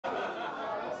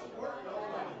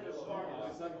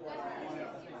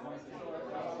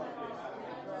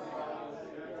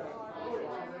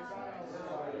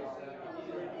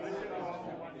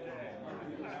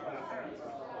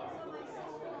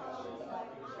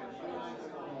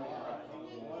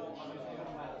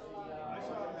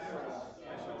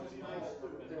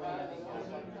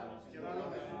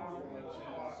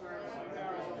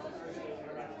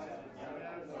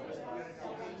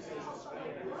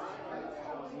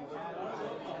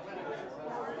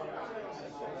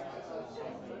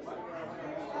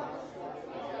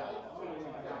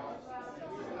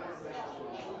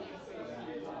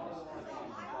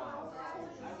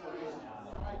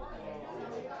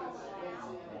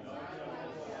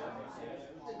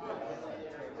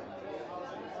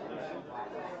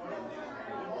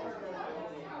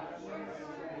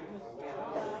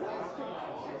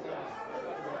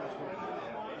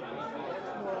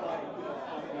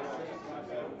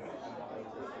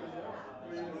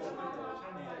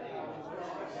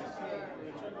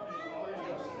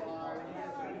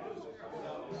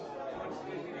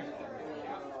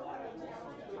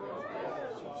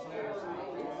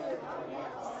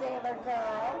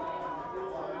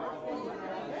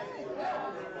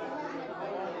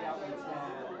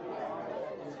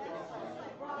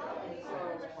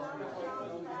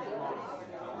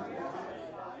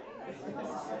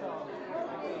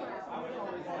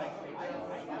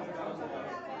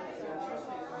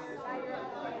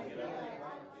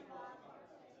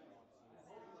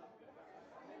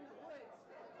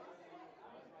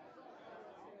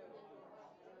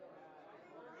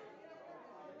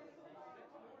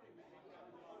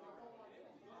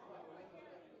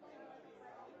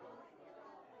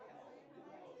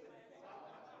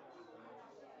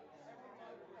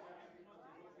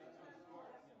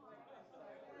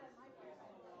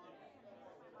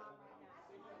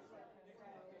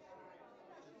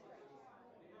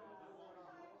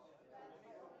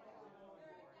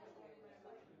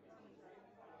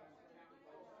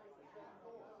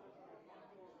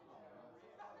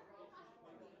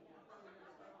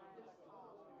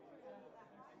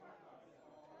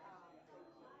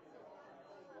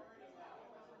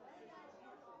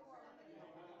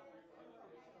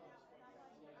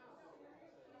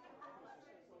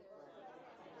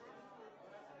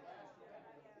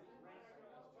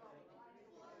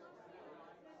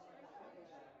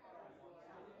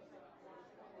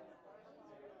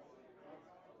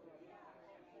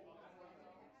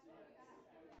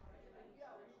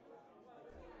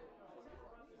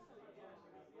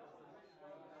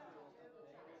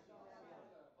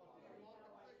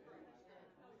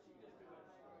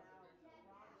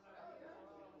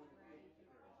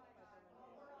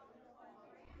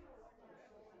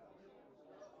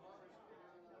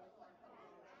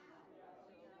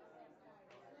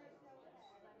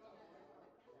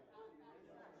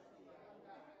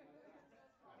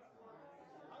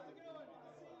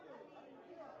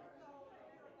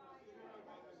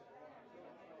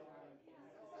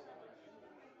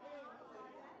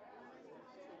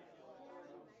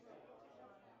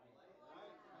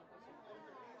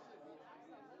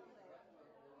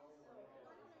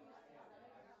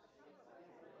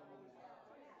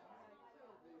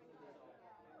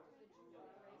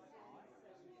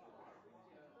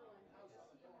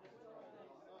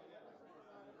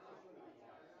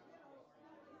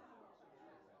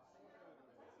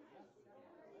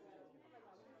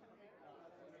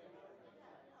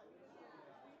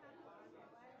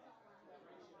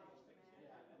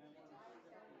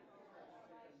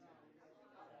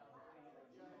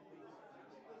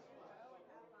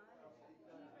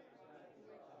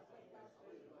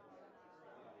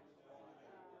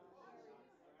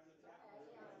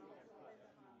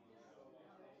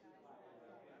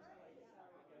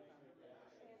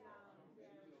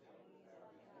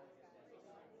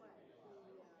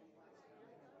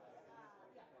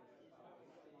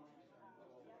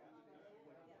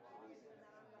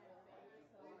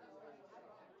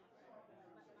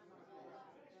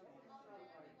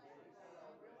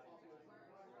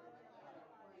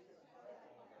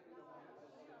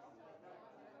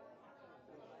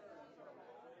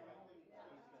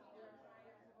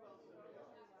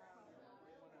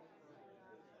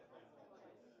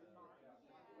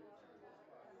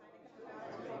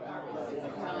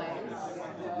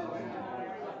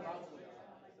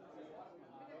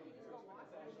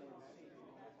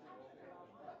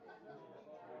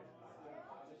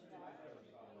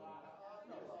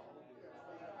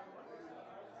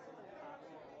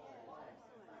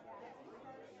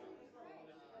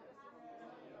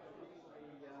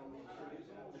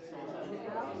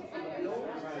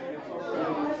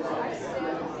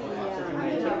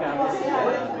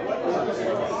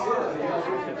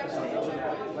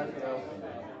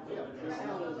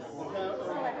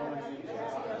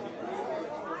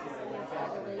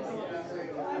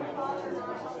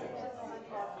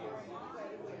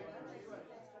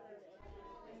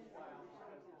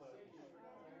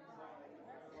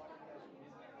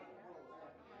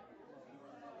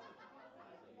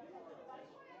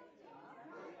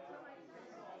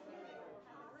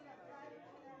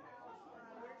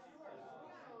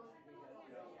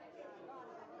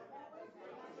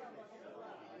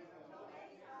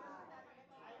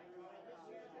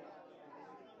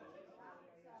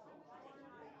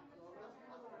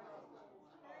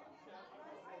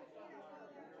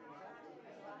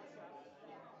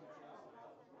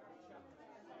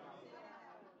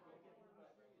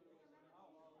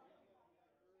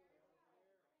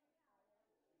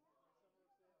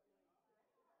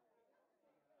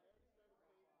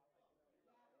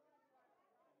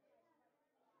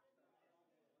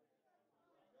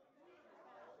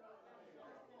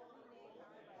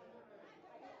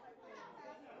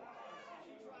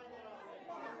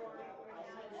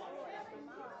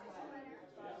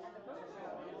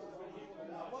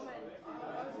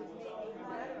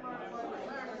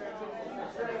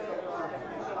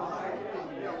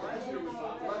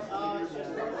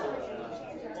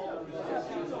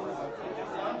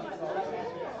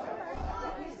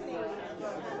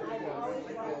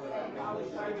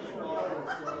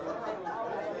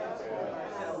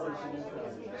Not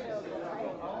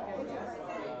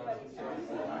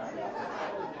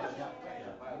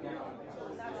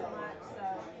so much, so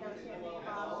champagne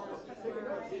bottles,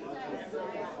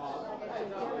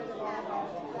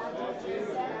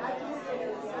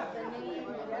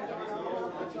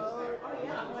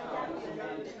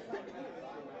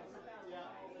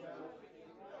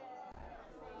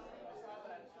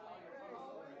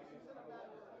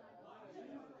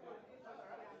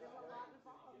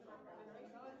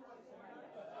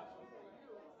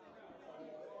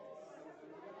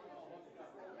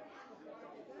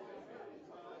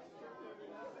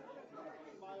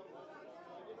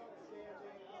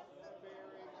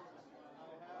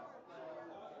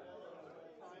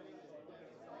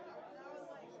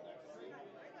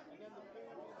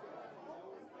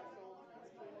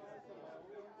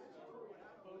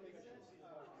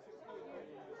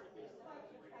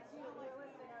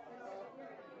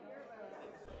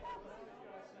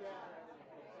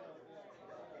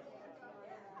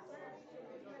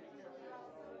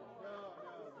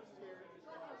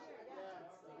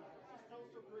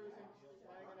 coastal cruising, just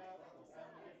hanging out,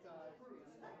 having a good time.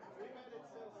 We met at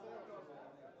Silk Circle.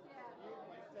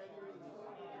 Like 10 years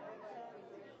ago.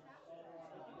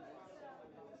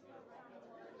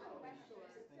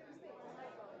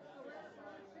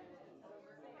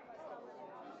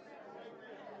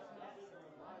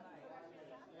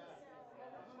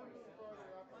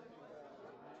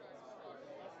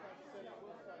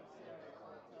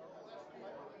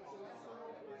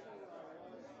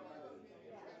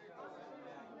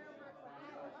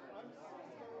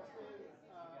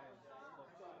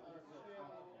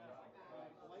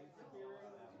 Light Spirit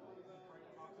is one of them.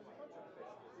 There's a bunch of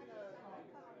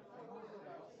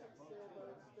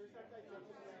sailboats. There's that guy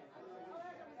jumping down.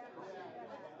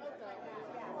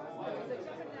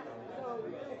 So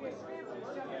if you're scrambling,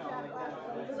 jumping down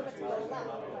a little bit to the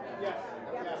left. Yeah.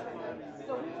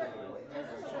 So we were just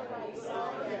to the right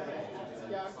side.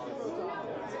 Yeah, I'm still on.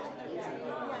 Yeah, to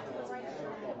the right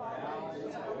side.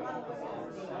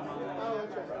 Oh,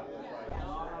 interesting.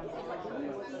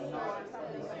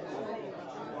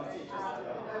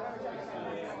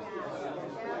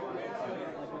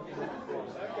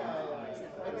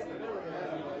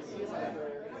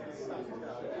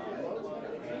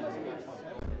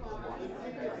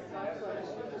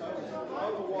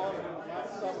 All the water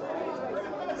last summer.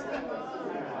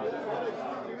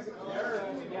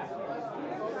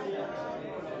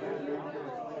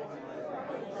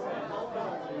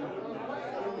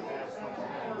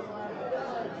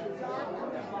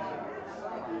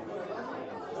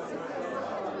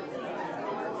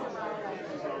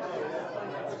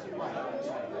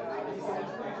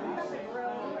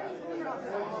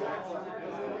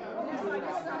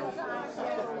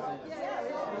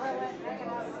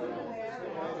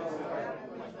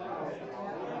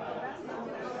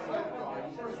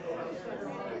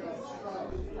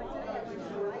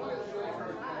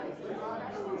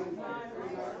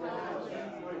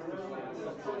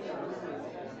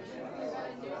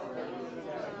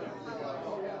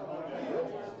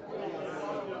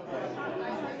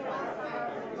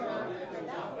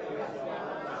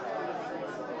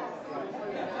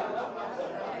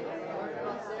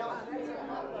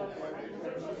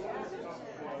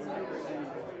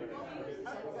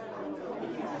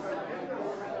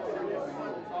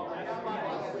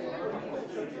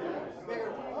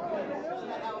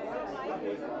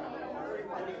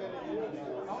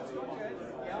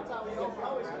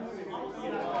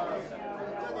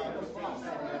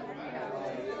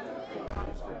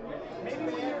 Maybe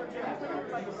we ever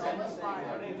like a 75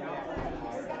 or 8 down.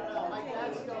 My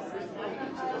dad still was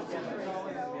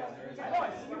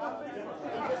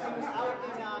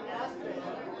out in Aspen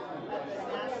at the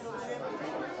national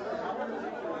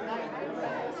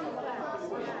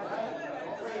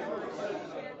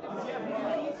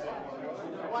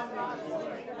one knot.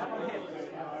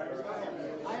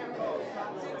 I am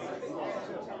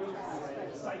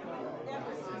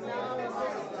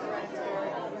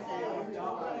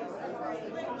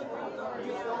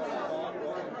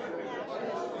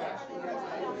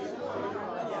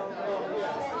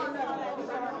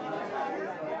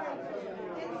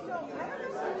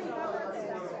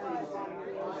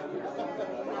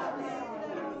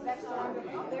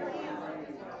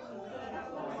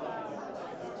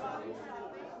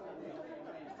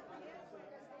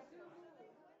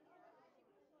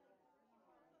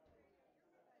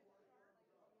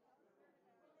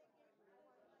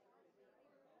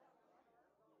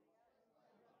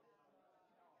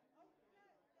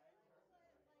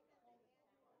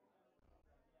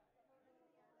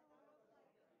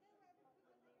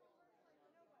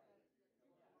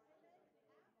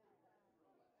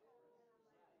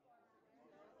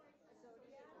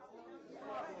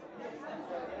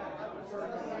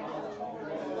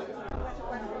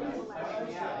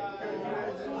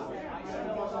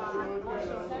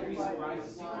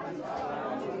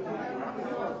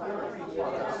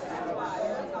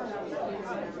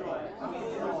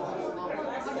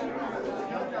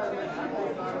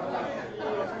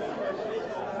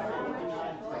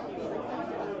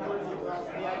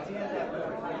idea that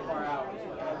we're pretty far out.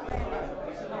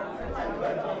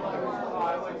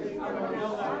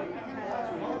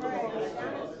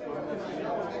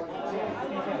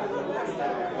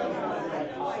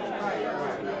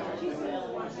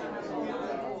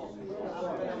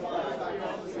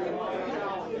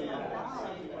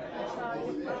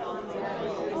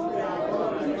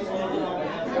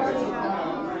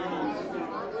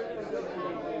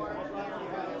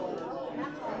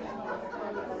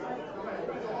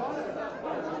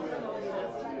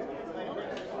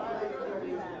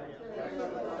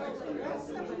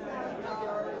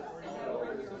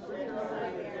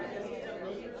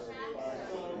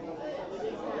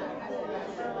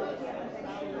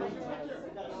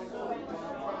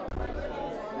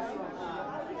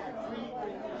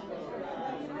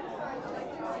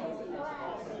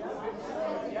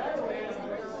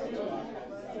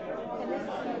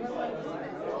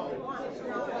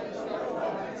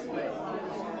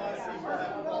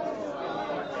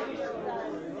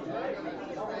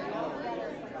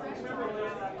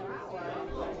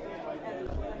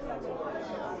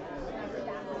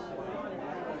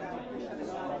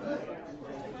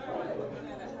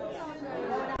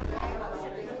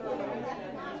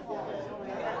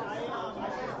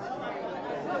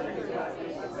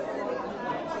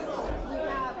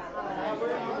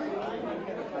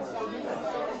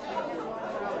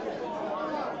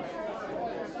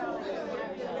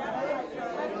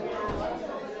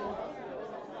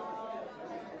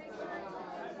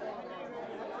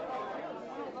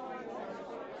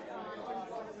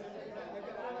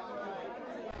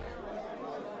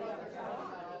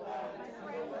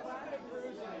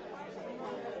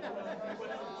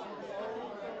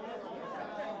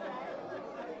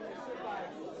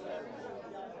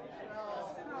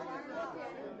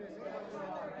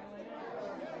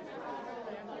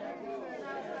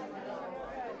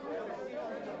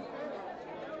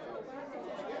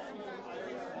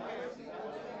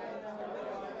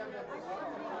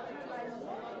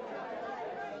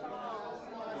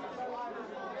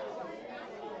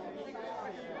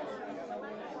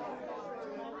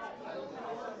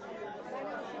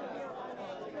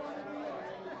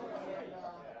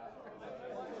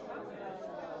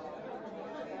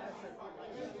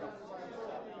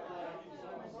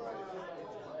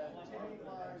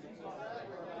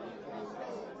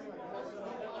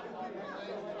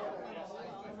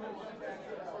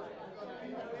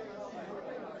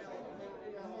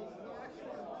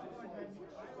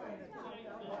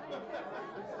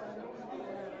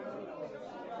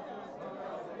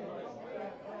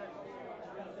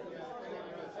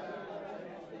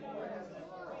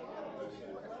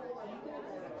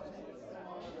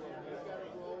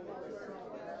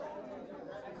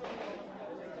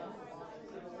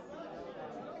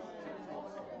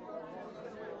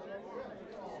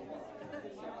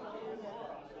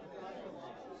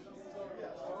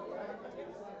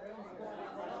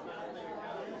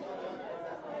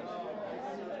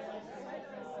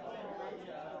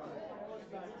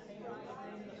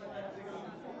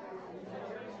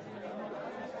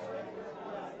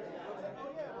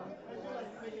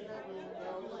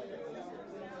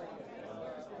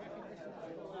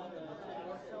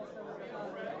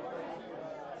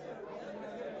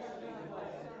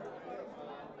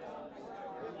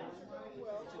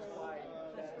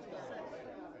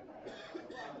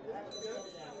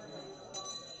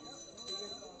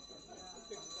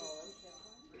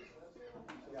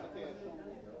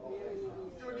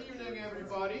 Good evening,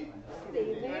 everybody. Good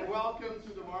evening. And welcome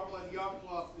to the Marblehead Yacht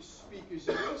Club Speaker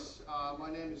Series. My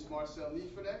name is Marcel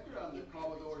Niefenegger. I'm the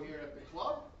Commodore here at the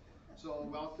club. So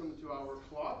welcome to our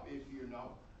club if you're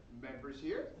not members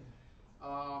here.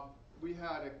 We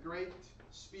had a great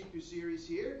speaker series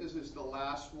here. This is the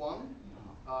last one.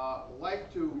 I'd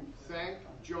like to thank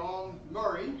John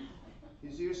Murray.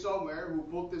 He's here somewhere, who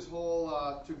put this whole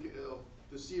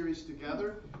the series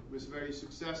together. It was very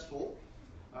successful.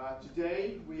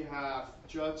 Today we have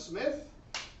Jud Smith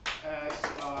as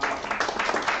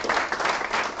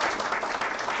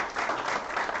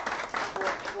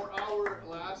for our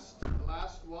last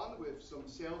one with some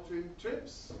sail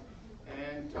trips,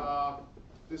 and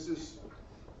this is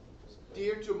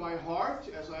dear to my heart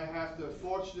as I have the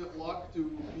fortunate luck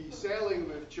to be sailing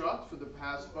with Jud for the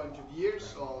past bunch of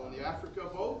years on the Africa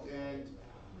boat, and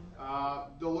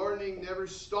the learning never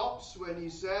stops when he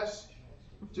says,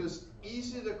 just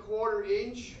ease it a quarter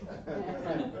inch,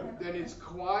 then it's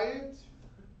quiet,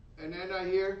 and then I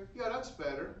hear, yeah, that's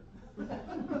better.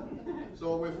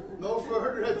 So with no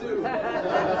further ado.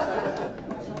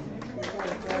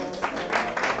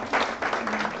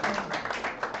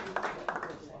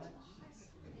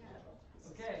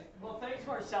 Okay, well, thanks,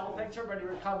 Marcel. Thanks, everybody,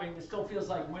 for coming. It still feels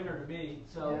like winter to me,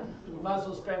 so we might as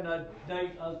well spend a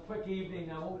quick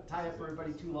evening. I won't tie up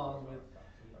everybody too long with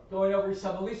going over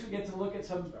some. At least we get to look at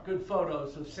some good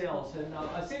photos of sails. And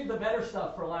I saved the better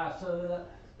stuff for last. So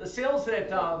the sails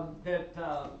that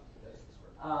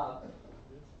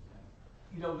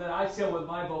I sail with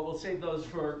my boat, we'll save those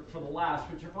for the last,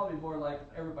 which are probably more like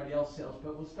everybody else sails.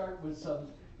 But we'll start with some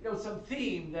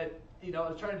theme that I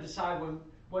was trying to decide when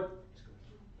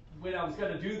I was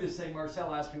going to do this thing.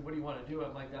 Marcel asked me, "What do you want to do?"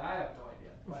 I'm like, "I have no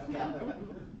idea."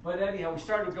 But anyhow, we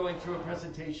started going through a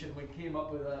presentation. We came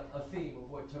up with a theme of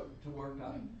what to work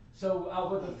on. So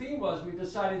what the theme was, we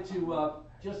decided to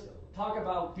just talk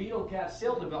about beetle cat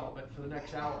sail development for the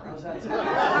next hour. How's that sound?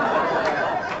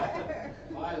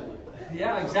 Finally.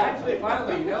 Yeah, exactly.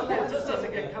 Finally, that just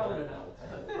doesn't get covered enough.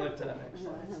 But next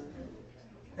slide.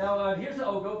 Now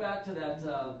go back to that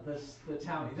the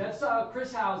Townie. That's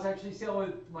Chris Howes, actually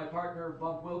sailing with my partner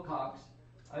Bump Wilcox.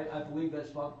 I believe that's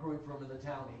Bump crewing from in the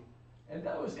Townie. And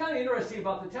that was kind of interesting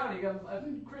about the Townie.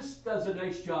 Chris does a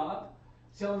nice job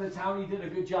sailing the Townie. He did a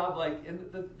good job. And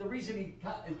the reason he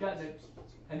has gotten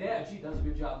an edge, he does a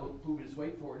good job of moving his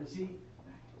weight forward, is he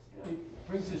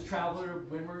brings his traveler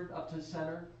windward up to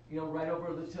center, right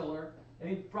over the tiller, and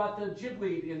he brought the jib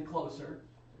lead in closer,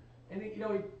 and he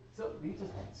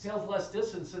just sails less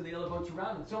distance than the other boats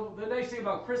around him. So the nice thing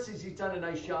about Chris is he's done a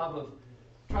nice job of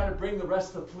trying to bring the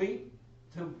rest of the fleet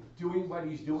to doing what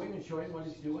he's doing and showing what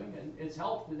he's doing, and it's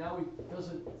helped. And now he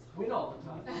doesn't win all the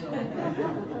time. So.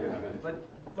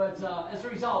 but as a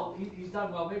result, he's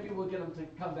done well. Maybe we'll get him to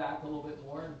come back a little bit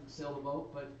more and sail the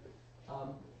boat. But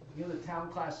the town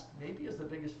class maybe is the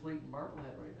biggest fleet in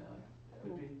Marblehead right now.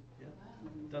 Could be, yeah.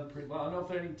 Done pretty well. I don't know if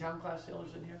there are any town class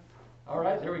sailors in here. All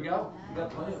right, there we go. We've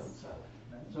got plenty of them.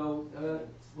 So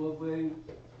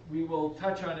we will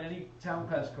touch on any town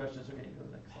class questions. Okay, go to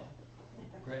the next slide.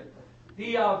 Great.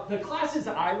 The classes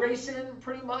I race in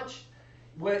pretty much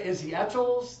is the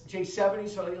Etchells, J70.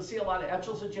 So you'll see a lot of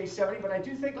Etchells and J70. But I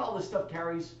do think all this stuff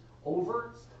carries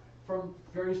over from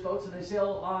various boats, and they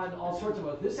sail on all sorts of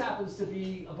boats. This happens to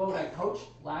be a boat I coached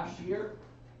last year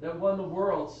that won the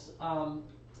Worlds.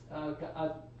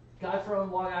 A guy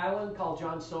from Long Island called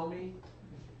John Somey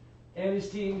and his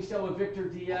team. He sailed with Victor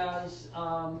Diaz.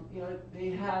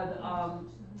 They had.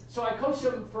 So I coached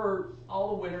them for all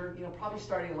the winter. Probably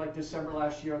starting in December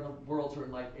last year, and the Worlds were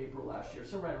in April last year.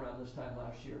 So right around this time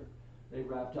last year, they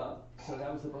wrapped up. So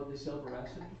that was the boat they sailed for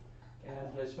Exton, and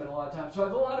I spent a lot of time. So I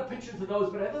have a lot of pictures of those.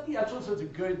 But I thought the Etchells was a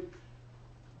good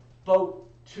boat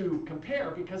to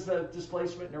compare because the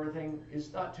displacement and everything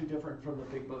is not too different from the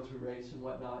big boats we race and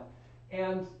whatnot.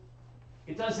 And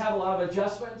it does have a lot of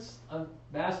adjustments on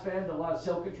mast bend, a lot of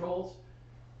sail controls,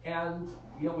 and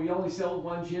we only sail with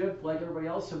one jib like everybody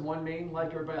else and one main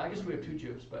like everybody. I guess we have two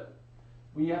jibs, but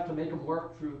we have to make them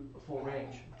work through the full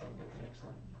range. Next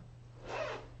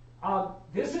slide.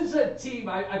 This is a team.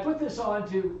 I put this on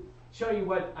to show you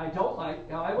what I don't like.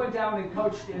 Now I went down and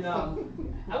coached in. I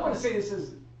want to say this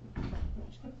is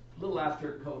a little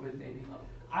after COVID, maybe.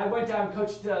 I went down and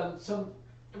coached some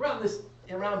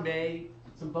around May.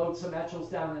 Some boats, some Etchells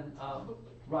down in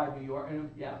Rye, New York, and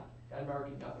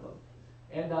American Yacht Club.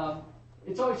 And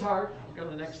it's always hard. We'll go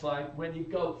to the next slide. When you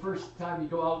go, first time you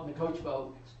go out in the coach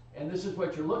boat, and this is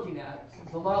what you're looking at.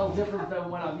 It's a lot different than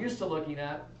what I'm used to looking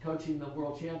at, coaching the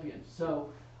world champions.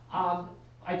 So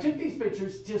I took these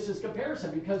pictures just as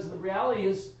comparison because the reality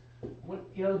is,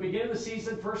 the beginning of the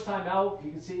season, first time out, you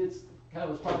can see it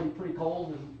was probably pretty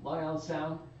cold in Long Island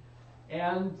Sound,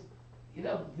 and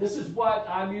this is what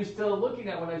I'm used to looking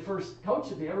at when I first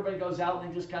coached it. Everybody goes out and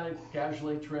they just kind of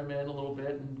casually trim in a little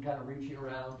bit and kind of reaching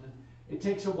around. And it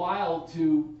takes a while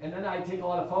and then I take a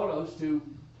lot of photos to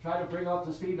try to bring up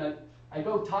the speed. And I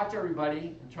go talk to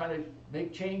everybody and try to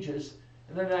make changes.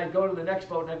 And then I go to the next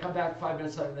boat and I come back 5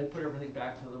 minutes later and they put everything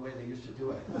back to the way they used to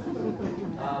do it.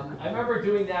 I remember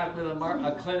doing that with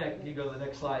a clinic, you go to the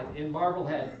next slide, in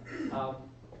Marblehead.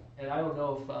 And I don't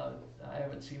know if, I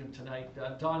haven't seen him tonight.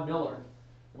 Don Miller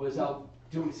was out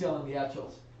sailing the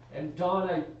Etchells. And Don,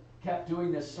 I kept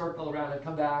doing this circle around. I'd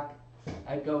come back.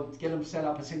 I'd go get him set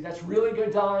up and say, "That's really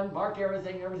good, Don. Mark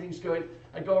everything. Everything's good."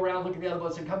 I'd go around, look at the other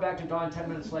boats, and come back to Don 10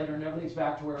 minutes later, and everything's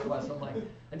back to where it was. I'm like,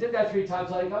 I did that 3 times.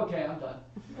 Like, okay, I'm done.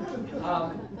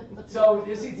 So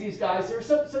you see these guys.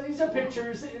 So these are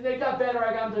pictures. They got better.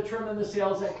 I got them to trim in the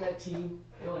sails. That team.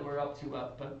 They only were up 2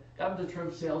 up, but got them to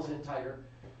trim sails in tighter.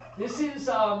 This is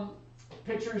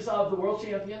pictures of the world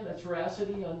champion, that's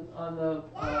Veracity on the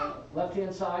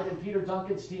left-hand side, and Peter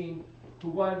Duncan's team, who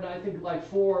won, I think, like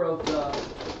four of the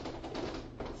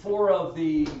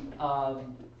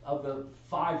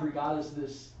 5 regattas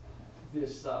this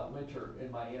winter in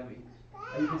Miami.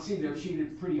 And you can see they're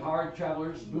sheeted pretty hard,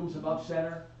 Travelers, booms above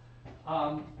center.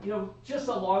 Just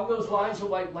along those lines of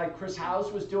like Chris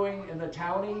Howes was doing in the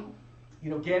Townie,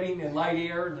 getting in light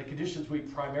air and the conditions we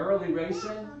primarily race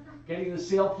in, getting the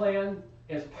sail plan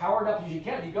as powered up as you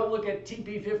can. You go look at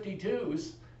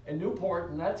TP52s in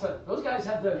Newport, and those guys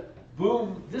have the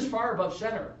boom this far above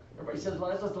center. Everybody says,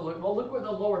 well, that doesn't look, well, look where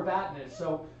the lower batten is.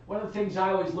 So one of the things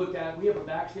I always looked at, we have a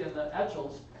backstay on the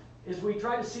Etchells, is we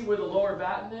try to see where the lower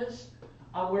batten is,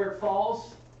 where it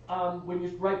falls when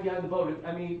you're right behind the boat.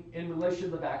 I mean, in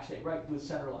relation to the backstay, right with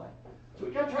center line. So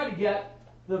we gotta try to get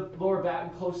the lower batten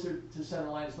closer to center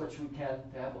line as much as we can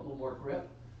to have a little more grip.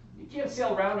 You can't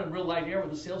sail around in real light air when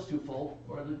the sail's too full,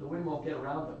 or the wind won't get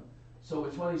around them. So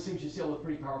it's one of these things you sail with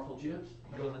pretty powerful jibs.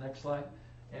 You go to the next slide.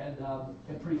 And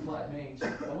pretty flat mains.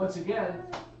 And once again,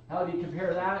 how do you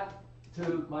compare that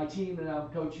to my team that I'm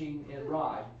coaching in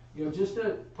Rye? Just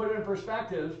to put it in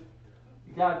perspective,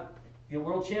 you got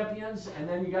world champions, and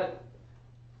then you got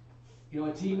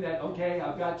a team that, okay,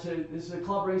 this is a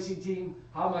club racing team.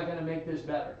 How am I going to make this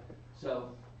better? So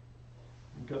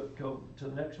go to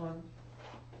the next one.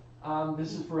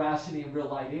 This is Veracity in real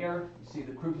light air. You see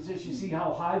the crew position. You see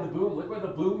how high the boom. Look where the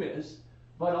boom is.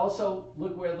 But also,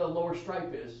 look where the lower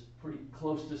stripe is, pretty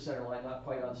close to center line, not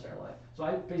quite on center line. So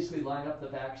I basically line up the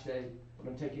backstay when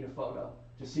I'm taking a photo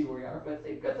to see where we are. But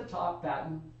they've got the top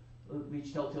batten, the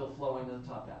leech telltale flowing in the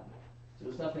top batten. So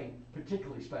there's nothing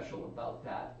particularly special about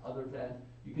that, other than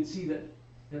you can see that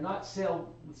they're not sailing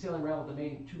around with the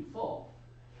main too full.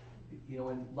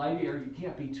 In light air, you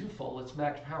can't be too full. It's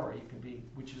max power. You can be,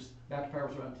 max power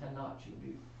is around 10 knots. You can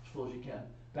be as full as you can.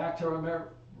 Back to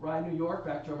Rye, New York,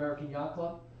 back to American Yacht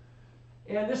Club.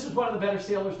 And this is one of the better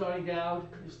sailors, Donnie Dowd,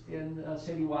 in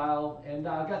Sadie Weil. And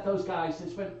I got those guys,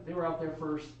 they were out there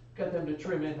first, got them to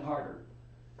trim in harder.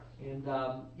 And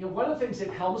one of the things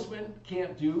that helmsmen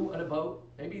can't do on a boat,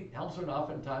 maybe helmsmen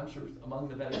oftentimes are among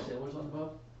the better sailors on the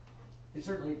boat. They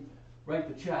certainly write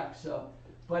the check.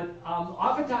 But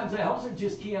oftentimes the helmsman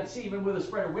just can't see, even with a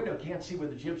spreader window, can't see where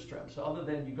the jib's trimmed. So other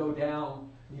than you go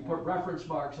down, and you put reference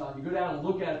marks on, you go down and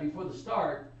look at it before the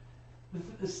start.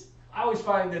 I always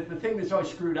find that the thing that's always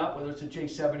screwed up, whether it's a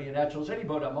J70 and Etchells, any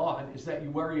boat I'm on, is that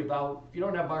you worry about, if you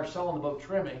don't have Marcel on the boat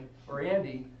trimming, or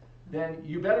Andy, then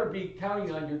you better be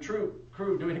counting on your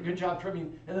crew doing a good job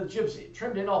trimming, and the jib's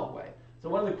trimmed in all the way. So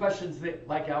one of the questions that,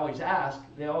 like I always ask,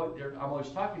 I'm always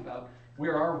talking about,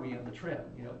 where are we in the trim?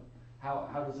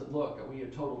 How does it look? Are we a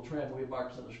total trim? We have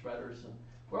marks on the spreaders, and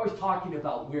we're always talking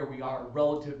about where we are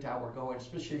relative to how we're going,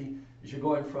 especially as you're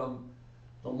going from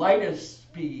the lightest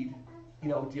speed,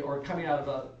 or coming out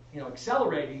of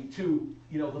accelerating to,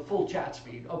 the full chat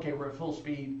speed. Okay, we're at full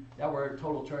speed. Now we're at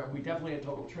total trim. We definitely at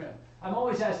total trim. I'm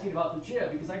always asking about the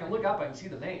jib because I can look up, I can see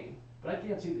the main, but I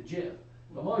can't see the jib.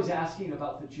 I'm always asking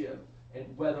about the jib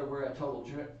and whether we're at total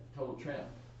trim,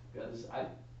 because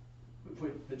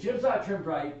if the jib's not trimmed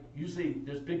right, usually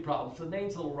there's big problems. The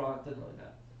main's a little wrong. It doesn't really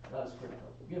matter. Not as critical.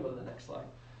 We'll go to the next slide.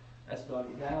 That's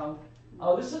Donnie down.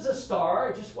 Oh, this is a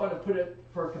star. I just want to put it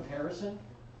for a comparison.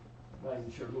 I'm not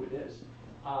even sure who it is.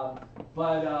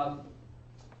 But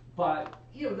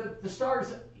the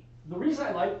stars, the reason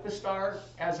I like the star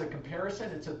as a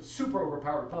comparison, it's a super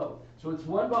overpowered boat. So it's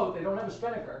one boat, they don't have a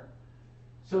spinnaker.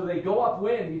 So they go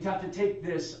upwind, you have to take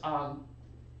this, a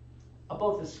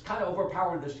boat that's kind of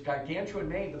overpowered, this gargantuan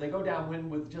main, but they go downwind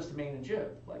with just a main and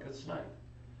jib, like a snipe.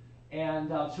 And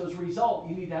so as a result,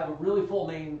 you need to have a really full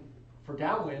main for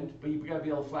downwind, but you've got to be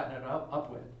able to flatten it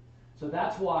upwind. So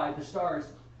that's why the Stars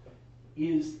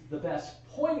is the best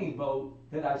pointing boat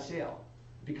that I sail,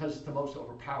 because it's the most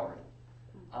overpowered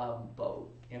boat.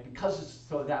 And because it's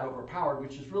so that overpowered,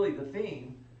 which is really the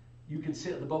theme, you can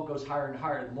see the boat goes higher and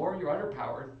higher. The more you're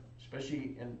underpowered,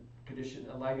 especially in condition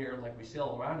in light air like we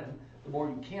sail around in, the more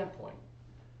you can't point.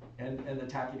 And the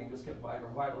tacking angles get wider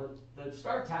and wider. The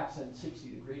Star tacks in 60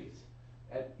 degrees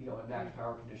at max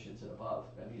power conditions and above.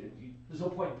 I mean, there's no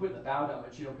point in putting the bow down,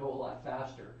 but you don't go a lot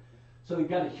faster. So you've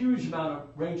got a huge amount of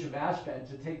range of mass bend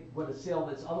to take what a sail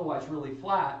that's otherwise really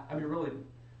flat, really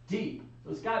deep.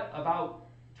 So it's got about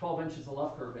 12 inches of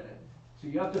luff curve in it. So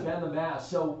you have to bend the mast.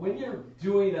 So when you're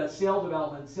doing a sail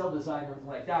development, sail design, or anything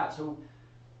like that, so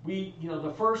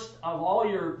the first of all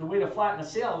the way to flatten a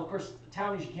sail, of course, the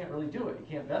townies, you can't really do it. You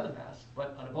can't bend the mast.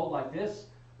 But on a boat like this,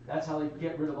 that's how they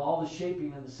get rid of all the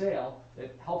shaping in the sail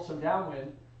that helps them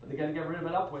downwind. but they got to get rid of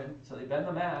it upwind, so they bend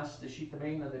the mast, they sheet the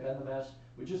main, and they bend the mast,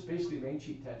 which is basically main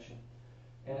sheet tension.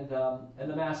 And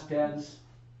the mast bends,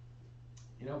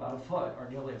 about a foot or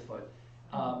nearly a foot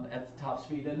at the top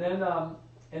speed. And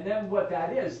then what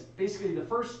that is, basically the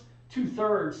first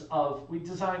 2/3 of, we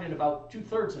designed in about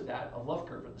 2/3 of that of luff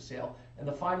curve in the sail, and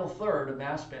the final third of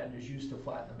mast bend is used to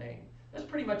flatten the main. That's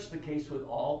pretty much the case with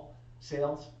all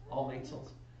sails, all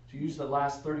mainsails. So you use the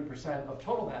last 30% of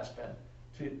total mast bend.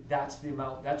 That's the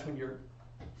amount, that's when you're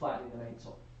flattening the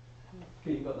mainsail.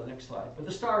 Okay, you go to the next slide. But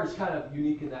the Star is kind of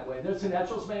unique in that way. There's an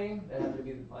Etchells main. That happened to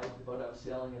be the boat I was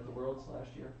sailing at the Worlds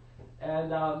last year.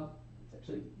 And it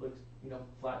actually looks,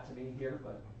 flat to me here,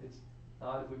 but it's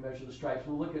not if we measure the stripes.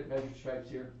 We'll look at measured stripes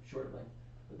here shortly.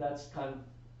 But that's kind of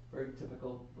very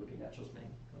typical looking Etchells main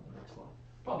on the next slide.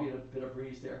 Probably a bit of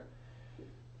breeze there.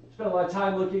 Spent a lot of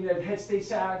time looking at head stay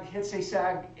sag. Head stay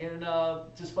sag in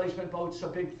displacement boats, a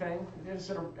big thing. It's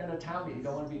in a townie. You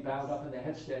don't want to be bound up in the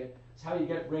head stay. It's how you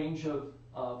get range of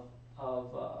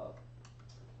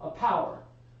power.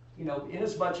 In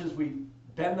as much as we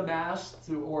bend the mast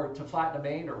or to flatten the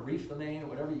main or reef the main or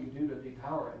whatever you do to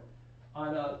depower it.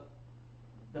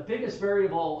 The biggest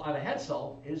variable on a head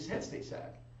sail is head stay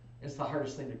sag. It's the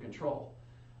hardest thing to control.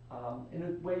 In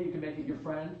a way, you can make it your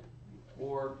friend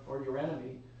or your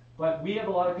enemy. But we have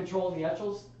a lot of control in the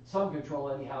Etchells, some control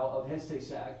anyhow, of head stay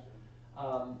sag,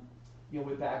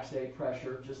 with backstay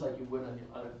pressure, just like you would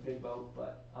on a big boat.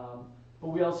 But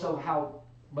we also how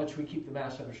much we keep the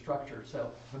mast under structure.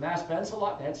 So if the mast bends a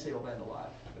lot, the head stay will bend a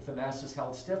lot. If the mast is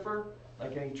held stiffer,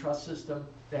 like any truss system,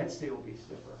 the head stay will be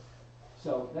stiffer.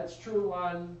 So that's true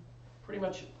on pretty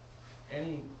much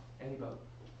any boat.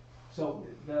 So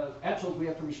the Etchells, we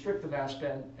have to restrict the mast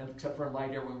bend, except for in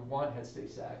light air when we want head stay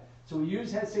sag. So we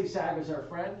use head stay sag as our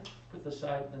friend. Put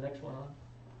the next one on.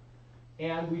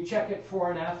 And we check it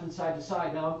fore and aft and side to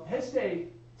side. Now, head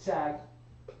stay sag,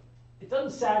 it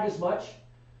doesn't sag as much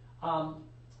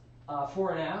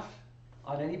fore and aft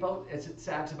on any boat as it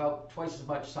sags about twice as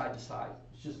much side to side.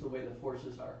 It's just the way the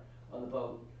forces are on the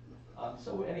boat.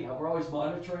 So anyhow, we're always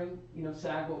monitoring,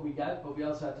 sag what we get, but we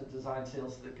also have to design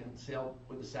sails that can sail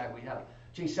with the sag we have.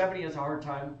 J70 has a hard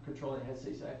time controlling head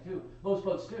stay sag too. Most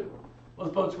boats do.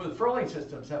 Most boats with furling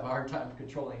systems have a hard time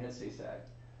controlling head stay sag.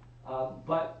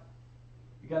 But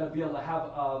you got to be able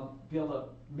to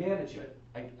manage it,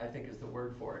 I think is the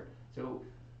word for it. So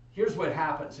here's what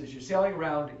happens is you're sailing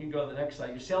around, you can go to the next slide,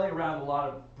 you're sailing around a lot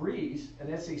of breeze, and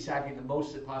head stay sagging the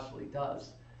most it possibly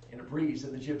does in a breeze,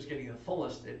 and the jib's getting the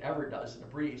fullest it ever does in a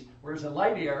breeze. Whereas in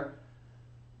light air,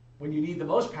 when you need the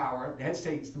most power, the head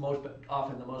stay's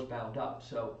often the most bound up.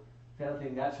 So if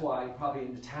anything, that's why probably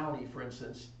in the townie, for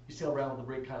instance, you sail around with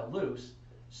the rig kind of loose,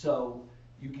 so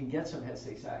you can get some head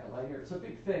stay sag in light air. It's a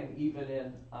big thing even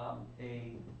in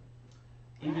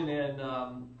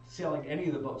sailing any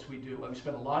of the boats we do. We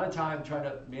spend a lot of time trying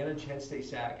to manage head stay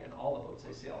sag in all the boats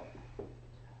I sail.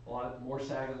 A lot more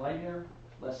sag in light air,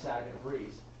 less sag in a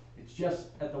breeze. It's just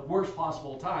at the worst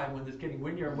possible time when it's getting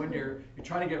windier and windier, you're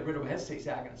trying to get rid of head stay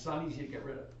sag, and it's not easy to get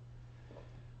rid of.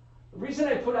 The reason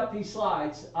I put up these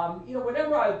slides,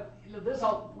 whenever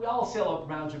we all sail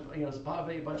around, there's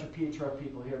probably a bunch of PHRF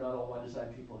people here, not all one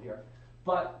design people here.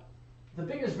 But the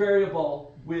biggest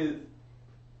variable with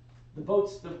the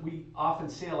boats that we often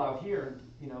sail out here,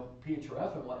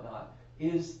 PHRF and whatnot,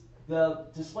 is the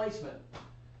displacement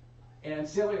and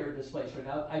sailor displacement.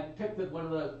 Now, I picked one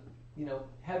of the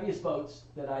heaviest boats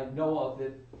that I know of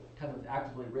that kind of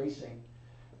actively racing,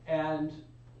 and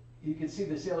you can see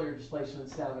the sailor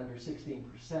displacement's down under 16%.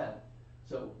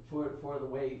 So for the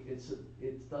weight,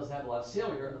 it doesn't have a lot of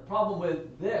sailor. And the problem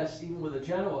with this, even with a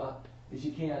Genoa, is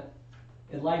you can't,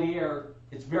 in light air,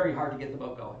 it's very hard to get the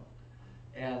boat going.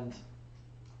 And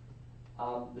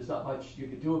there's not much you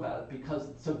can do about it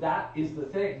so that is the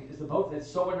thing, is the boat that's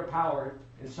so underpowered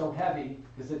and so heavy,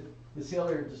 because the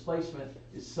sailor displacement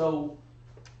is so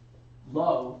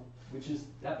low,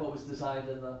 that boat was designed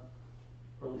in the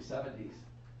early 70s.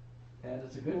 And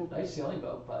it's a good, nice sailing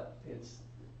boat, but it's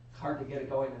hard to get it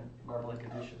going in Marblehead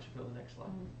conditions. Go to the next slide.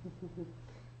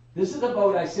 This is the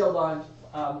boat I sailed on.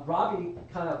 Robbie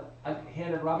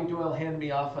Doyle handed me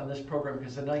off on this program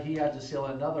because he had to sail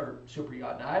another super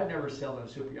yacht. Now, I've never sailed on a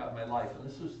super yacht in my life, and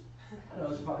this was, it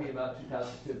was probably about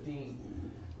 2015.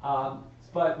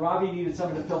 But Robbie needed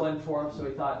someone to fill in for him, so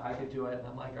he thought I could do it. And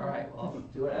I'm like, all right, well, I'll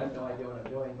do it. I have no idea what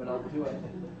I'm doing, but I'll do it.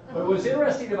 But what's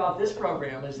interesting about this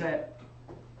program is that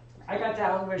I got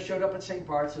down when I showed up at St.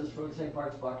 Bart's, it was from St.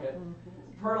 Bart's Bucket.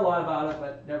 Heard a lot about it,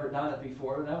 but never done it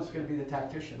before. And I was going to be the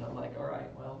tactician. I'm like, all right,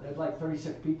 well, there's like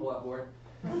 36 people on board.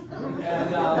 And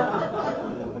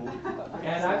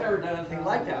I've never done anything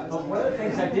like that. But one of the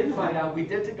things I did find out, we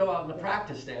did to go out in the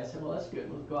practice day. I said, well, that's good.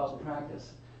 We'll go out and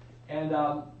practice. And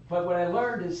but what I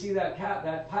learned is, see that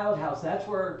pilot house, that's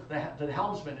where the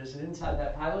helmsman is, and inside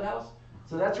that pilot house.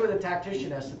 So that's where the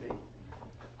tactician has to be.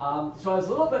 So I was a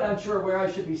little bit unsure where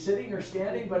I should be sitting or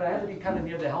standing, but I had to be kind of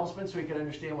near the helmsman so he could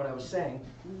understand what I was saying.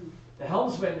 The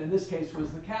helmsman, in this case,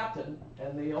 was the captain,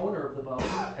 and the owner of the boat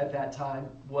at that time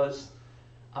was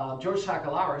George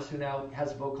Sakalaris, who now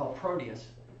has a boat called Proteus,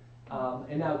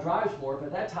 and now drives more. But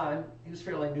at that time, he was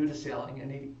fairly new to sailing, and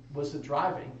he wasn't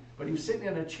driving. But he was sitting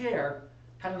in a chair,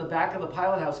 kind of in the back of the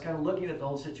pilot house, kind of looking at the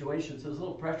whole situation. So there was a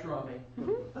little pressure on me.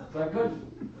 But I couldn't,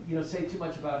 say too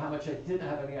much about how much I didn't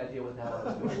have any idea what the hell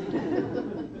I was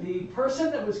doing. The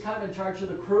person that was kind of in charge of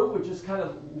the crew would just kind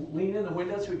of lean in the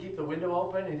window, so we'd keep the window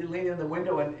open, and he'd lean in the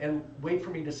window and wait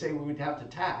for me to say we would have to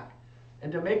tack.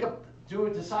 And to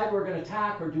decide we're going to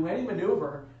tack or do any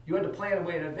maneuver, you had to plan a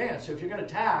way in advance. So if you're going to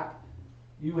tack,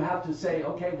 you have to say,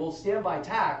 okay, we'll stand by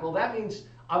tack. Well, that means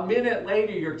a minute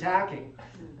later you're tacking.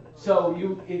 So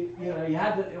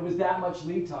it was that much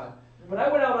lead time. But I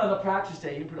went out on the practice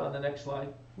day. You put it on the next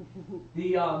slide.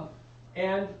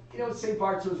 It's St.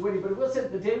 Bart's, so it was windy, but it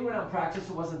wasn't, the day we went out and practice,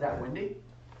 it wasn't that windy.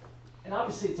 And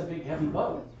obviously it's a big, heavy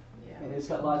boat. Yeah. And it's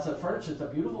got lots of furniture. It's a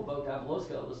beautiful boat down below. It's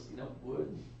got all this,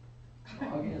 wood.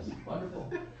 It's wonderful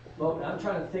boat. And I'm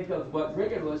trying to think of what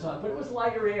rig it was on, but it was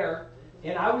lighter air.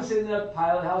 And I was in the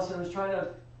pilot house, and I was trying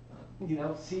to,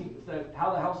 see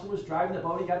how the house was driving the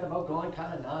boat. He got the boat going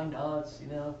kind of 9 knots,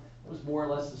 It was more or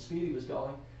less the speed he was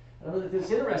going. And it was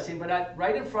interesting, but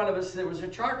right in front of us, there was a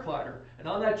chart plotter. And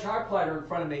on that chart plotter in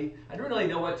front of me, I didn't really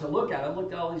know what to look at. I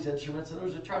looked at all these instruments, and there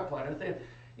was a chart plotter.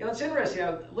 It's interesting.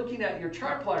 I'm looking at your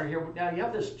chart plotter here. Now, you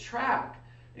have this track.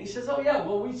 And he says, oh, yeah,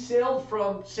 well, we sailed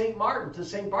from St. Martin to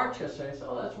St. Bart's yesterday. I said,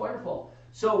 oh, that's wonderful.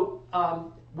 So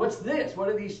what's this? What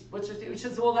are these? What's this? He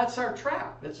says, well, that's our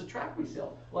track. That's the track we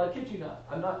sailed. Well, I kid you not.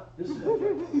 I'm not. This is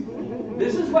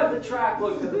this is what the track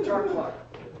looks at the chart plotter.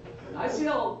 I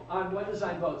sail on one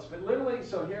design boats, but literally,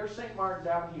 so here's St. Martin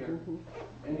down here,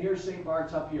 and here's St.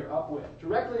 Bart's up here, upwind,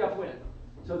 directly upwind.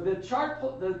 So the track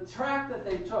that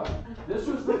they took, this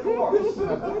was the course.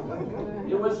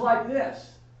 It was like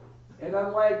this, and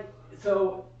I'm like,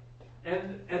 so,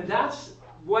 and that's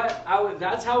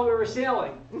that's how we were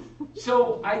sailing.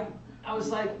 So I was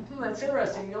like, that's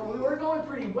interesting. We were going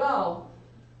pretty well,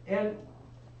 and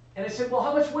I said, well,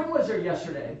 how much wind was there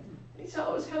yesterday? He said,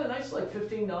 oh, it was kind of nice, like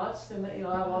 15 knots. And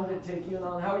how long did it take you? And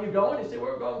how are you going? He said,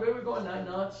 we're going good. We're going 9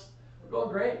 knots. We're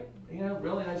going great.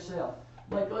 Really nice sail.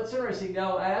 I'm like, well, that's interesting.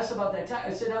 Now, I asked about that tack.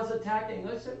 I said, how's the tacking?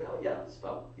 I said, well, yeah, it's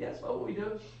about what we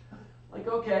do. I'm like,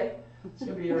 okay. It's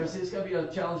going to be interesting. It's going to be a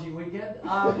challenging weekend.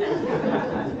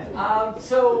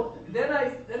 So then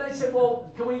I said,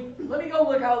 well, let me go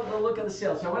look at the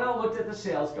sails. So I went out and looked at the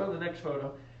sails. Go to the next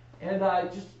photo. And I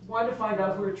just wanted to find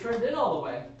out if we were trimmed in all the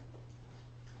way.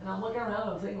 And I'm looking around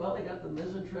and I'm thinking, well, they got the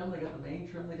mizzen trim, they got the main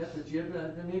trim, they got the jib,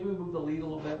 and maybe we move the lead a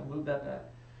little bit and move that back.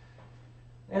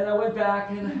 And I went back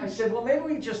and I said, well,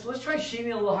 maybe let's try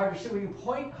sheening a little harder, see if we can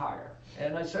point higher.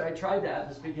 And I tried that,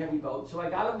 this big heavy boat. So I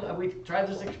got them, we tried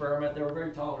this experiment, they were very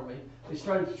tall for me. We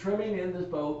started trimming in this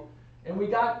boat, and we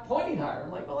got pointing higher. I'm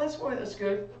like, well, that's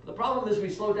good. The problem is we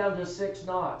slowed down to 6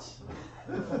 knots.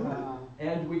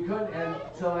 And we couldn't, and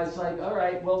so I was like, all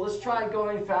right, well, let's try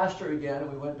going faster again,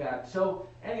 and we went back. So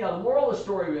anyhow, the moral of the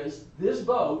story is, this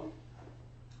boat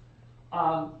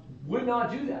would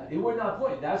not do that. It would not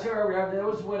point. That's where that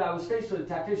was what I was faced with,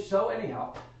 the tactician. So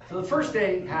anyhow, so the first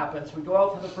day happens, we go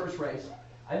out for the first race.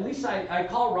 At least I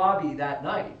called Robbie that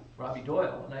night, Robbie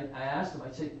Doyle, and I asked him,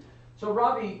 I said, so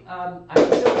Robbie, I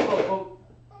said, well,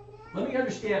 let me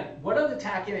understand, what are the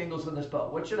tacking angles on this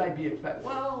boat? What should I be expecting?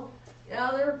 Well,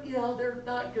 yeah, they're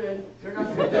not good. They're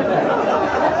not good.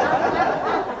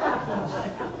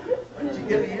 What did you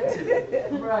get me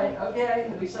into? Right, okay,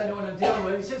 at least I know what I'm dealing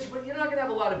with. He says, well, you're not going to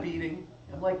have a lot of beating.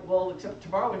 I'm like, well, except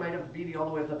tomorrow we might have a beating all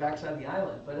the way up the backside of the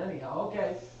island. But anyhow,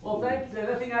 okay. Well, thanks. Is there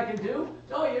anything I can do?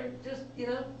 No, you're just,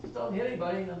 just don't hit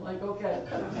anybody. And I'm like, okay.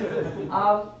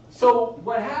 So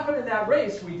what happened in that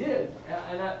race, we did.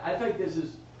 And I think this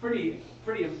is pretty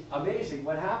amazing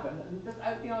what happened. And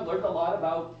I learned a lot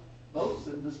about boats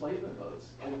and displacement boats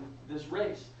in this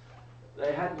race that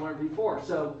I hadn't learned before.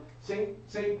 So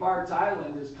St. Bart's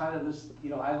Island is kind of this,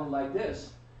 island like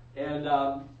this. And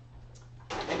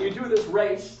you do this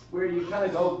race where you kind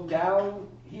of go down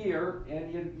here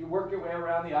and you work your way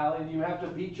around the island. You have to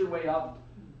beat your way up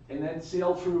and then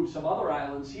sail through some other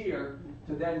islands here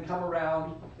to then come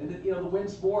around. And then, the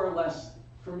wind's more or less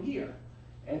from here.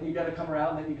 And you got to come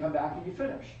around, then you come back and you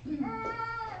finish.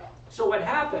 So what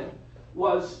happened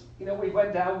was, we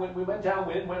went downwind,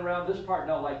 went around this part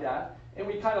and all like that, and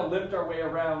we kind of limped our way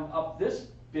around up this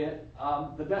bit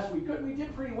the best we could. We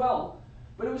did pretty well,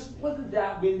 but it wasn't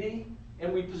that windy,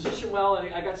 and we positioned well,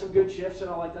 and I got some good shifts and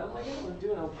all like that. I'm like, yeah, we're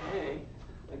doing okay.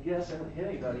 I guess I haven't hit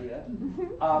anybody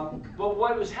yet. But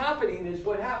what was happening is,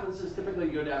 what happens is typically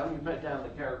you go down, you went down the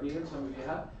Caribbean, some of you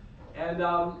have,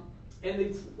 and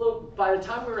these by the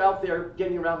time we were out there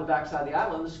getting around the backside of the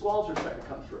island, the squalls were starting to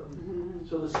come through.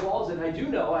 So the squalls, and I do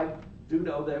know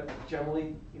that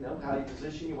generally, how you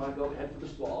position, you want to go head for the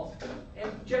squalls.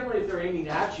 And generally, if they're aiming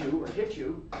at you or hit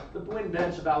you, the wind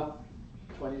bends about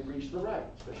 20 degrees to the right,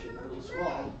 especially in the middle of the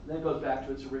squall. And then it goes back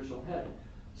to its original head.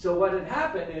 So what had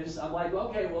happened is, I'm like,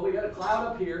 okay, well, we got a cloud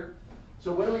up here.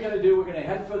 So what are we going to do? We're going to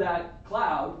head for that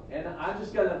cloud, and I'm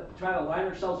just going to try to line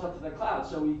ourselves up to the cloud.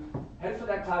 So we head for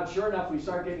that cloud. Sure enough, we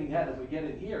start getting head. If we get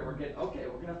in here, we're going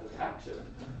to have to tack soon.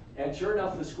 And sure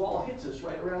enough, the squall hits us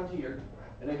right around here.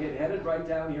 And I get headed right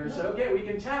down here and said, okay, we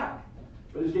can tack.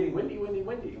 But it was getting windy.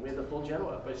 And we had the full general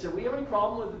up. I said, we have any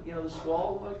problem with the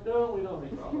squall? I'm like, no, we don't have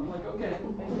any problem. I'm like, okay,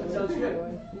 that sounds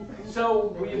good.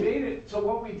 So we made it. So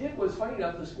what we did was, funny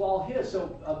enough, the squall hit.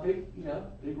 So a big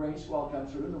rain squall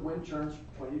comes through, and the wind turns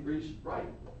 20 degrees right.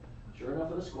 Sure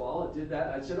enough, with the squall, it did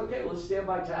that. I said, okay, let's stand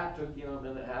by tack. Took a minute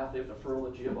and a half. They have to furl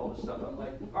the jib, all this stuff. I'm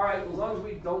like, all right, as long as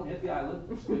we don't hit the island,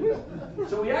 it's good.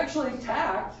 So we actually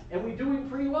tacked, and we're doing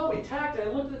pretty well. We tacked, and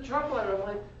I looked at the truck ladder. I'm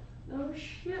like, no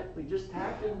shit, we just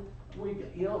tacked, and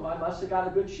I must have got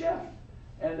a good shift.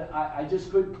 And I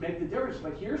just couldn't make the difference.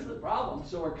 But here's the problem.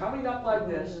 So we're coming up like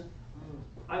this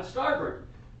on starboard.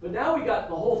 But now we got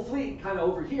the whole fleet kind of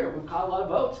over here. We've caught a lot of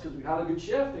boats because we got a good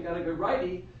shift. They got a good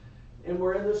righty. And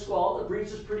we're in the squall. The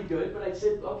breeze is pretty good. But I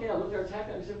said, okay, I looked at our tack,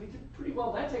 and I said, we did pretty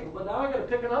well in that tackle. But now I got to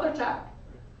pick another tack.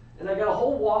 And I got a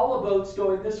whole wall of boats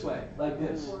going this way, like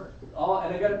this. And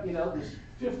I got, there's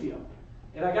 50 of them.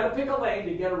 And I got to pick a lane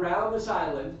to get around this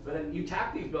island. But then you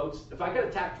tack these boats. If I got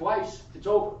to tack twice, it's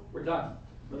over. We're done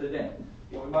for the day.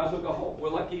 We might as well go home. We're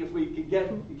lucky if we can get.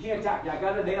 You can't tack. I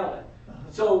got to nail it.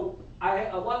 So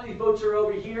a lot of these boats are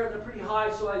over here. They're pretty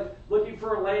high. So I'm looking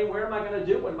for a lane. Where am I going to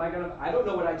do? What am I going to? I don't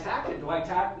know what I tacked it. Do I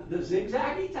tack the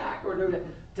zigzaggy tack or do I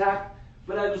tack?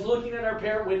 But I was looking at our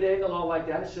parent wind angle and all like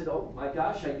that. I said, oh my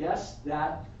gosh, I guess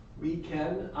that we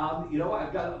can. I've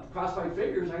got to cross my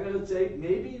fingers. I'm going to say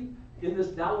maybe. In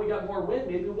this, now we got more wind,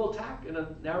 maybe we'll tack in a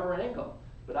narrower angle.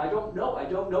 But I don't know,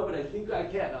 but I think I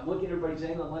can. I'm looking at everybody's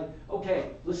angle, I'm like, okay,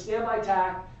 let's stand by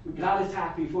tack. We've got to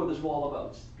tack before this wall of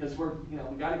boats. Because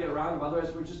we got to get around them,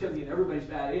 otherwise we're just going to be in everybody's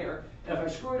bad air. And if I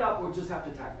screw it up, we'll just have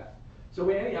to tack that. So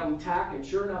anyhow, we tacked, and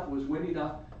sure enough, it was windy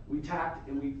enough. We tacked,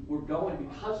 and we were going,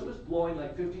 because it was blowing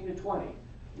like 15 to 20,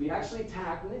 we actually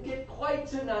tacked, and it didn't get quite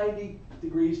to 90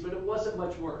 degrees, but it wasn't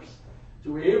much worse. So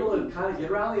we were able to kind of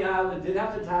get around the island, didn't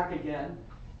have to tack again.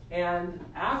 And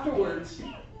afterwards,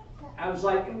 I was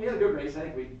like, and we had a good race. I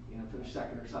think we finished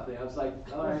second or something. I was like,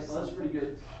 all right, well, that's pretty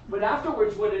good. But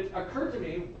afterwards, what it occurred to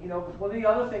me, one of the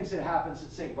other things that happens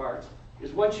at St. Bart's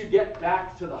is once you get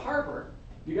back to the harbor,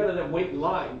 you got to then wait in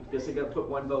line because they got to put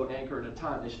one boat anchor at a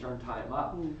time. They stern tie them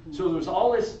up. So there was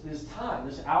all this time,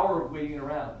 this hour of waiting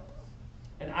around,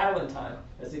 and island time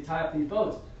as they tie up these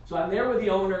boats. So I'm there with the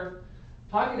owner.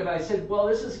 Talking about, I said, well,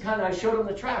 this is kind of, I showed him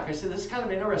the track. I said, this is kind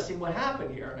of interesting what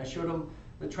happened here. And I showed him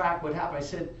the track, what happened. I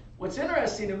said, what's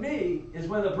interesting to me is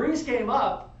when the breeze came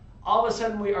up, all of a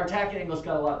sudden our tacking angles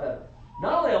got a lot better.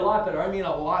 Not only a lot better, I mean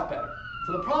a lot better.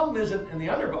 So the problem isn't in the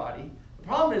underbody. The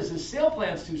problem is the sail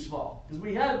plan's too small because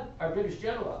we had our biggest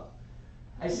general up.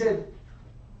 I said,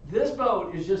 this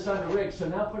boat is just under rig, so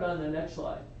now put on the next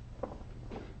slide.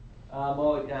 I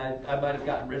might have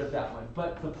gotten rid of that one.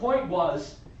 But the point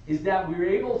is that we were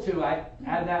able to,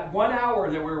 at that 1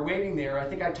 hour that we were waiting there, I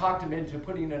think I talked him into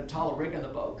putting a taller rig on the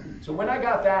boat. So when I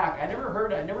got back, I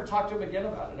never talked to him again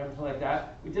about it and everything like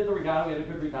that. We did the regatta, we had a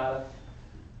good regatta.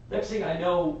 Next thing I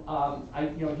know,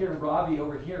 hearing Robbie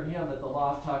overhear him at the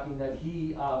loft talking that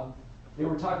they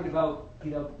were talking about,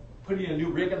 putting a new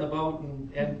rig on the boat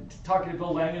and talking to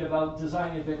Bill Langan about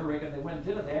designing a bigger rig, and they went and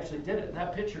did it. They actually did it. And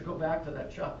that picture, go back to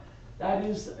that shot. I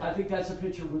think that's a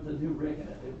picture with the new rig in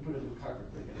it. They put a new carpet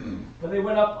rig in it. But they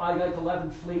went up like 11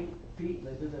 feet, and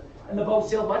they did that. And the boat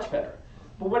sailed much better.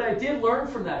 But what I did learn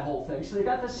from that whole thing, so they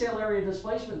got the sail area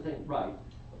displacement thing right,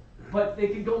 but they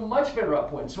could go much better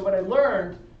upwind. So what I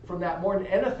learned from that more than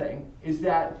anything is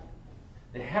that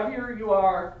the heavier you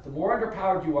are, the more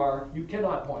underpowered you are, you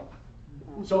cannot point.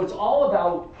 So it's all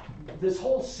about this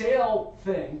whole sail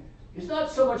thing. It's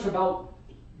not so much about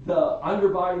the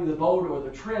underbody of the boat or the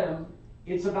trim,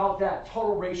 it's about that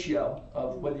total ratio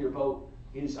of whether your boat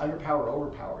is underpowered or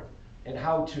overpowered and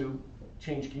how to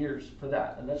change gears for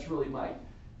that. And that's really my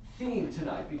theme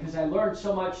tonight, because I learned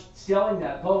so much sailing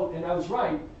that boat, and I was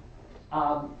right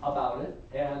about it,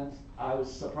 and I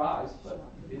was surprised, but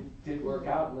it did work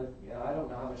out. And I don't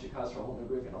know how much it costs for a whole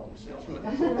new rig and all new sails.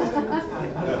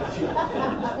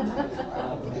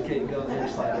 Okay, go to the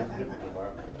next slide.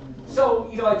 So,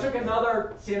 I took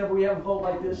another stand-up. We have a boat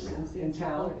like this in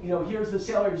town. Here's the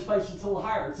sail area displacement. It's a little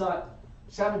higher. It's not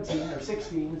 17 or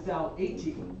 16. It's now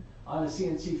 18 on a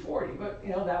CNC 40. But,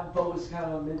 that boat was kind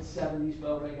of a mid-70s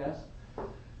boat, I guess.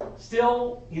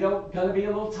 Still, going to be a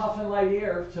little tough in light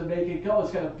air to make it go.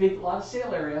 It's got a lot of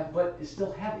sail area, but it's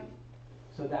still heavy.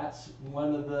 So that's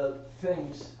one of the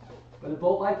things. But a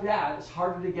boat like that, it's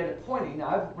harder to get it pointing. Now,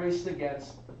 I've raced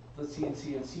against the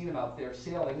CNC and seen them out there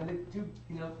sailing, and they do,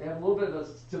 they have a little bit of a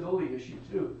stability issue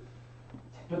too.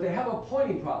 But they have a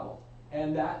pointing problem,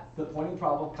 and the pointing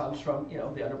problem comes from,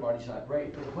 the underbody's not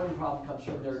great, but the pointing problem comes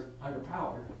from they're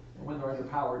underpowered. And when they're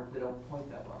underpowered, they don't point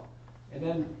that well. And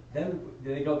then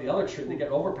they go the other extreme, they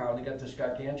get overpowered, they get this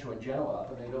gargantuan Genoa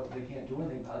up, and they can't do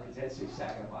anything about it because head stays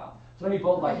sagging a while. So any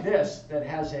boat like this that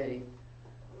has a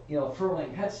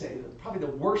furling head stay, probably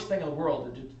the worst thing in the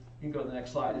world, you can go to the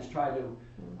next slide, is try to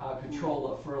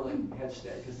control a furling head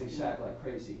stay because they sag like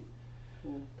crazy.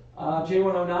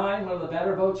 J109, one of the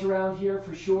better boats around here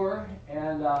for sure,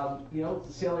 and the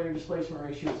sail area displacement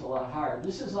ratio is a lot higher.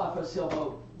 This is off a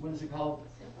sailboat. What is it called?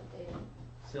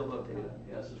 Sailboat data.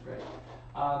 Yeah, this is great.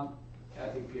 I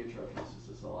think Pietro uses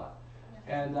this a lot,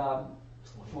 and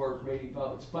for rating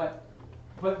boats. But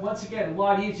once again, a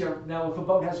lot easier. Now, if a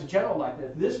boat has a Genoa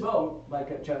like this boat, like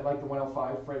the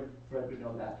 105, Fred would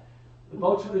know that. The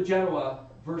boats with the Genoa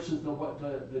versus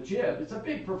the jib, it's a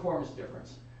big performance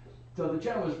difference. So the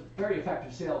Genoa is very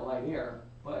effective sail at light air,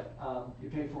 but you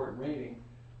pay for it in rating.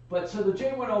 But so the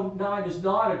J109 is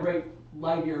not a great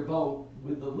light air boat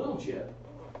with the little jib,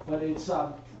 but it's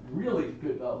a really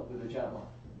good boat with the Genoa,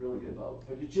 really good boat.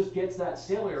 But it just gets that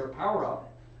sail air power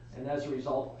up, and as a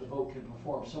result, the boat can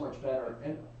perform so much better.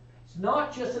 And it's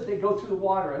not just that they go through the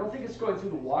water. I don't think it's going through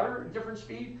the water at different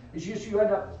speed. It's just you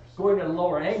end up going at a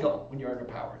lower angle when you're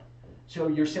underpowered. So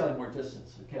you're sailing more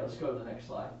distance. Okay, let's go to the next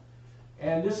slide.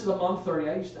 And this is a Mum 30.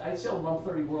 I sailed Mum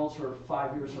 30 Worlds for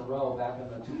 5 years in a row back in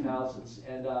the 2000s.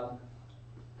 And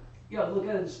look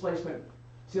at the displacement.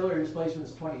 Sail area displacement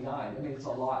is 29. I mean, it's a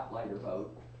lot lighter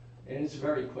boat. And it's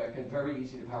very quick and very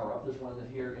easy to power up. There's one that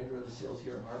here, Indra the sails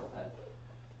here in Marblehead.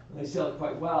 And they sail it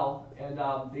quite well. And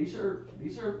these are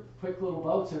quick little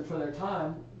boats. And for their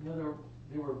time,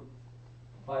 they were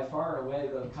by far and away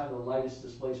the kind of the lightest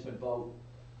displacement boat,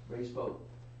 race boat,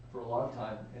 for a long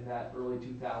time in that early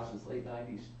 2000s, late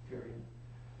 90s period.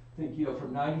 I think,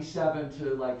 from 97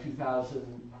 to like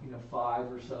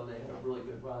 2005 or so, they had a really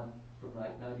good run from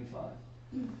like 95.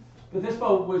 But this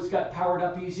boat got powered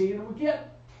up easy, and it would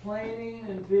get planing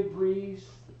and big breeze.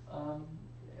 And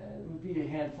it would be a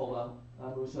handful of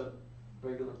it was a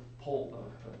regular pole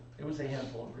boat, but it was a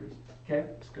handful of breeze. Okay,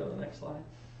 let's go to the next slide.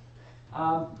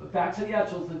 But back to the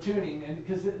Etchells, the tuning, and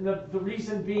because the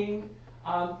reason being,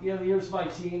 here's my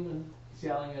team and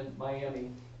sailing in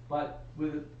Miami, but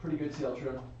with a pretty good sail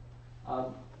trim.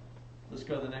 Let's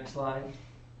go to the next slide.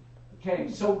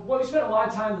 Okay, so we spent a lot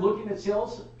of time looking at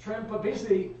sails trim, but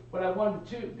basically what I wanted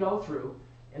to go through,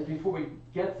 and before we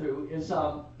get through, is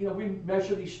we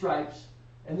measure these stripes,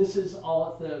 and this is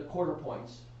all at the quarter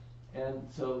points, and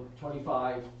so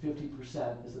 25,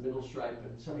 50% is the middle stripe,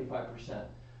 and 75%.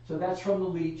 So that's from the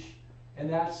leech. And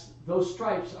those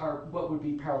stripes are what would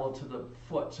be parallel to the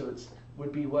foot. So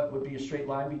would be what would be a straight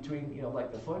line between,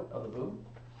 like the foot of the boom.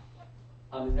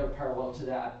 And they're parallel to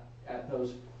that at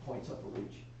those points of the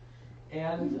leech.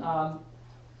 And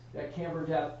that camber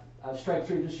depth, stripe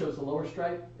 3 just shows the lower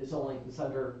stripe. It's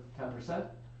under 10%.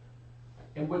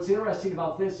 And what's interesting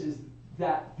about this is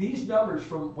that these numbers,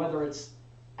 from whether it's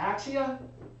Axia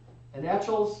and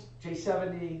Etchells,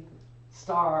 J70,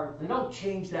 Star, they don't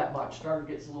change that much. Star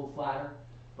gets a little flatter,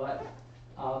 but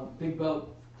big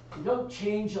boat, they don't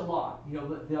change a lot.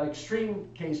 The extreme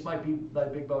case might be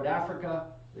like big boat Africa.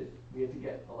 We have to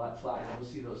get a lot flatter. We'll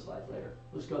see those slides later.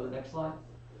 Let's go to the next slide.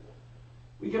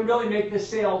 We can really make this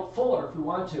sail fuller if we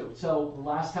want to. So the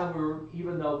last time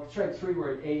even though strike 3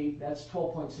 were at 8, that's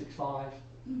 12.65.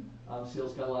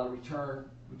 Sail's got a lot of return.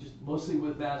 Mostly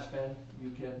with mass bend,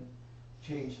 you can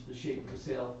change the shape of the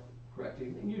sail correctly.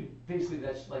 And basically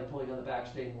that's like pulling on the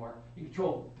backstay more. You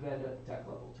control bend at deck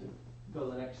level too. Go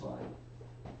to the next slide.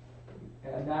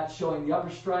 And that's showing the upper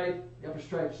stripe. The upper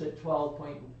stripe's at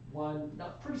 12.1.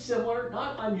 Not pretty similar.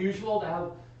 Not unusual to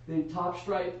have the top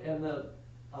stripe and the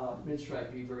mid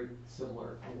stripe be very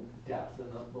similar in depth,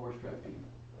 and the lower stripe be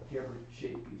camber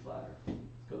shape be flatter.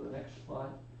 Go to the next slide.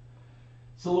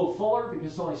 It's a little fuller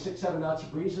because it's only 6-7 knots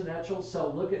of breeze in Etchells. So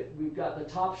look at, we've got the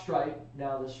top stripe.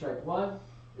 Now the stripe 1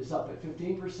 is up at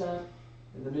 15%,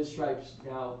 and the mid stripe's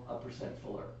now a percent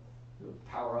fuller. The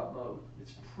power up mode.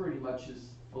 It's pretty much as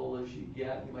full as you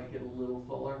get. You might get a little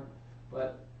fuller,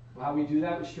 but how we do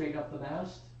that, we straighten up the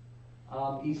mast,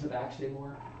 ease the backstay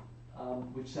more,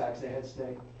 which sags the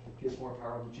headstay, gives more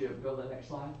power on the jib. Go to the next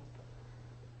slide.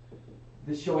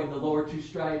 This showing the lower 2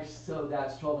 stripes, so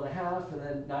that's 12.5, and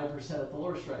then 9% at the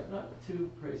lower stripe. Not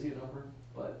too crazy a number,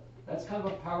 but that's kind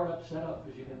of a powered up setup.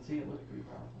 As you can see, it looks pretty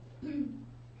powerful.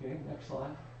 Okay, next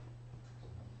slide.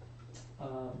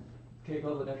 Okay,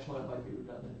 go to the next one. It might be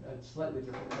redundant. It's slightly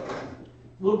different color.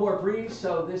 A little more breeze,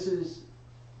 so this is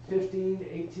 15,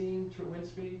 18 true wind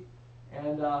speed,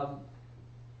 and I'm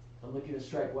looking at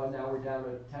stripe 1 now. We're down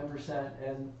to 10%,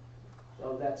 and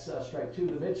so that's stripe 2.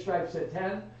 The mid stripe's at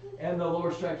 10, and the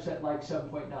lower stripe's at like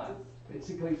 7.9.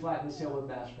 Basically flatten the sail with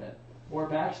mast bend. More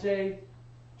backstay,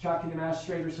 chalking the mast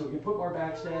straighter so we can put more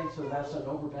backstay so the mast doesn't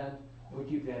overbend, and we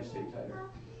keep the headstay tighter.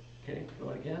 Okay, go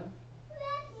again.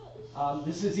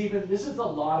 This is a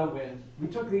lot of wind. We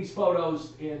took these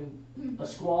photos in a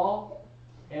squall,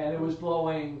 and it was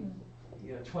blowing,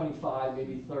 25,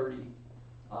 maybe 30.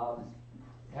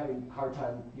 Having a hard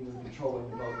time even controlling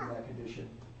the boat in that condition.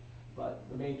 But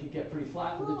the main could get pretty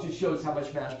flat, but it just shows how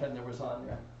much mast bend there was on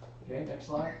there. Okay, next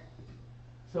slide.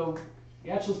 So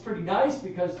the Etchells is pretty nice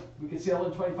because we can sail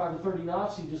in 25 to 30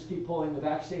 knots. You just keep pulling the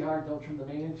backstay hard, don't trim the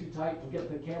main in too tight, and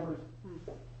get the camber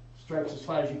stripes as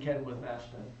flat as you can with mast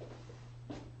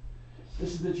bend.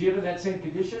 This is the jib in that same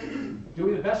condition.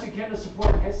 Doing the best we can to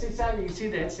support headstay sagging. You can see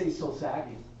the headstay is still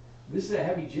sagging. This is a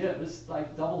heavy jib. This is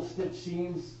like double stitch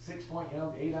seams,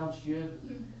 8-ounce jib.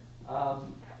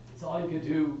 It's all you can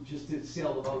do just to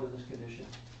sail the boat in this condition.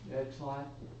 Next slide.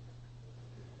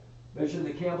 Measuring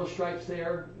the camber stripes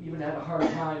there. Even had a hard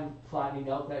time flattening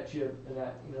out that jib, and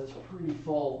that it's pretty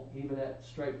full even at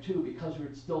stripe 2 because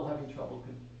we're still having trouble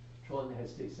controlling the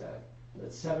headstay sag.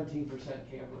 That's 17%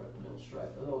 camber at the middle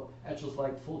stripe. Although Etchells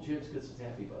like full jibs because it's a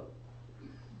heavy boat.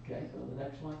 Okay, go to the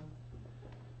next one.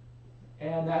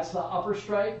 And that's the upper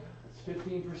stripe. It's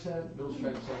 15%, middle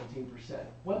stripe 17%.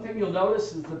 One thing you'll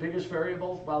notice is the biggest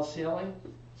variable while sailing,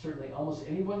 certainly almost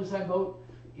anyone in that boat,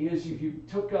 is if you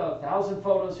took 1,000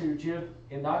 photos of your jib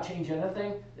and not change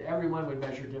anything, everyone would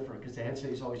measure different because the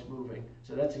headstay is always moving.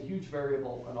 So that's a huge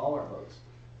variable on all our boats.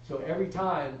 So every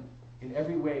time, in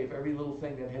every wave, every little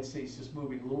thing, that headstay is just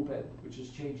moving a little bit, which is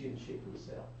changing the shape of the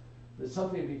sail. There's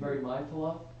something to be very mindful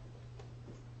of.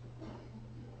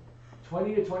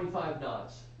 20 to 25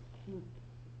 knots.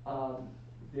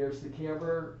 There's the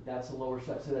camber, that's the lower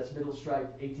stripe, so that's middle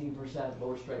stripe 18%,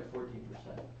 lower stripe 14%.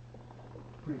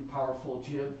 Pretty powerful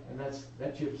jib, and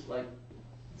that jib's like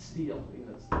steel,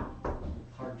 it's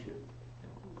hard jib.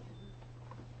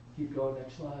 Keep going,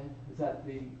 next slide. Is that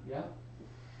the, yeah?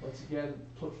 Once again,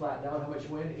 flatten out, how much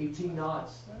wind? 18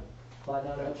 knots.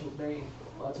 Flatten out Etchells main,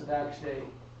 lots of backstay.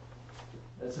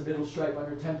 That's the middle stripe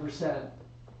under 10%.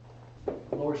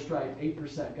 Lower stripe,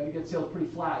 8%. Got to get sails pretty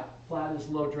flat. Flat is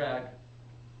low drag.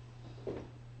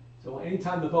 So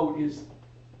anytime the boat is,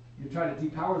 you're trying to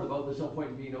depower the boat, there's no point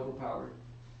in being overpowered.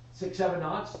 6-7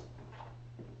 knots,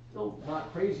 still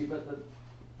not crazy, but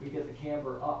we get the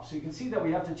camber up. So you can see that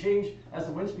we have to change, as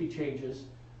the wind speed changes,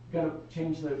 we've got to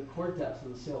change the cord depth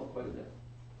of the sail quite a bit.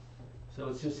 So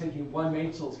it's just taking one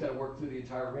mainsail, it's got to work through the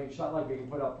entire range. It's not like we can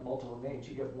put up multiple mains.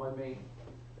 You get one main.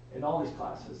 In all these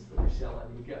classes that we sail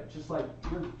in, you get, just like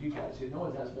you guys, no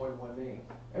one has more than one main.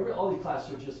 All these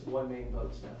classes are just one main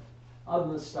boats now. Other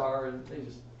than the Star, and they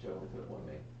just generally put one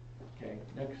main. Okay,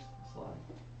 next slide.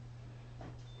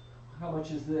 How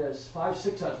much is this?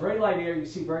 5-6 knots, very light air, you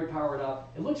see very powered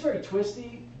up. It looks very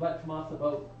twisty, but from off the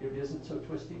boat, it isn't so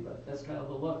twisty, but that's kind of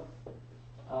the look.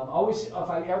 Always, if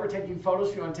I ever take you photos,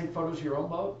 if you want to take photos of your own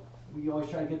boat, we always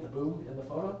try to get the boom in the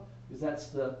photo, because that's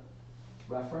the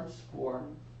reference for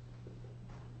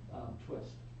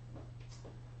twist.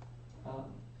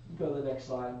 Go to the next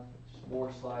slide. Just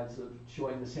more slides of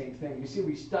showing the same thing. You see,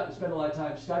 we spend a lot of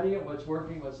time studying it, what's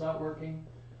working, what's not working.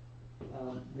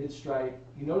 Mid stripe.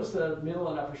 You notice the middle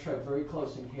and upper stripe very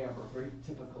close in camber, very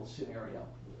typical scenario,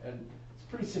 and it's a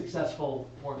pretty successful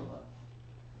formula.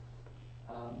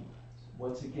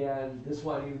 Once again, this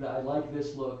one, even I like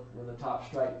this look when the top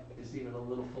stripe is even a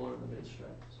little fuller than the mid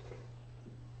stripe.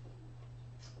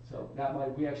 So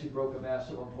we actually broke a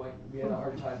mast at one point. We had a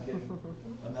hard time getting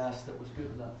a mast that was good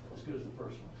enough, as good as the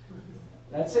first one.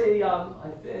 That's a,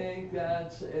 I think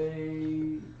that's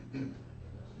a, yeah,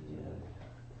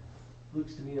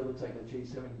 looks to me, it looks like a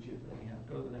J70 jib. Anyhow,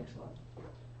 go to the next slide.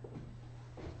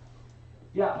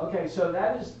 Yeah, okay, so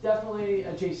that is definitely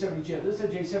a J70 jib. This is a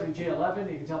J70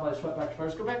 J11. You can tell by the swept-back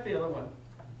spreaders. Go back to the other one.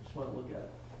 Just want to look at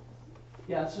it.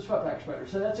 Yeah, it's a swept-back spreader.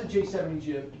 So that's a J70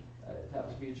 jib. It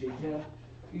happens to be a J10.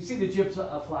 You see the jib's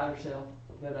a flatter sail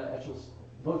than Etchells.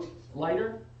 Boat's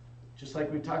lighter, just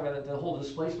like we talked about the whole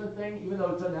displacement thing. Even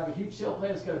though it doesn't have a huge sail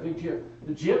plane, it's got a big jib.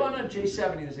 The jib on a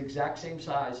J70 is the exact same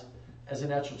size as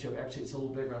an Etchells jib. Actually, it's a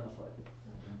little bigger on the foot.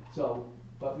 So,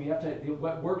 but we have to,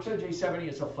 what works on a J70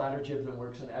 is a flatter jib than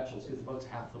works on Etchells because the boat's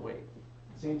half the weight.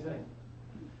 Same thing.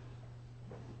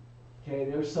 Okay,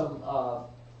 there's some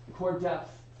core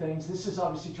depth things. This is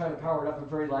obviously trying to power it up in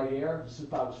very light air. This is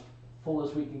about as full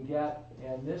as we can get.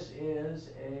 And this is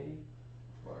a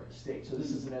Florida State. So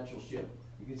this is an Etchells jib.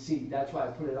 You can see, that's why I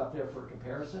put it up there for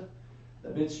comparison. The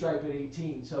mid-stripe at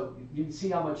 18. So you can see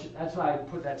how much, that's why I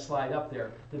put that slide up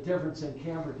there. The difference in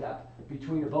camber depth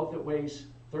between a boat that weighs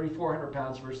 3,400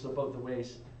 pounds versus a boat that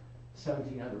weighs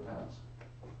 1,700 pounds.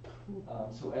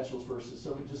 So Etchells versus,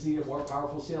 so we just need a more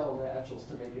powerful sail on the Etchells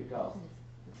to make it go.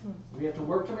 We have to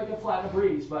work to make it flat in a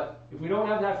breeze, but if we don't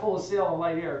have that full of sail and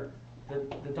light air,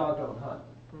 the dog don't hunt.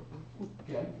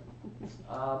 Okay.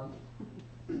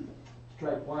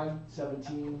 Strike 1,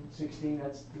 17, 16,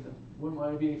 that's, wouldn't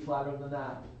want to be any flatter than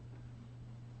that.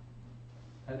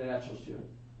 And an Etchells jib.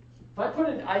 If I put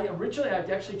it, originally I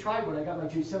actually tried when I got my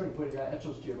J70 putting an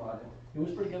Etchells jib on it. It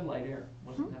was pretty good in light air,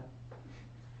 wasn't that?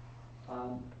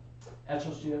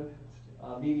 Etchells jib,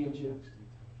 medium jib,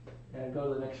 and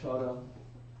go to the next photo.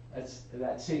 That's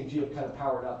that same jib kind of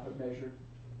powered up but measured.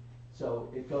 So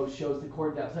it shows the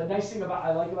core depth. The nice thing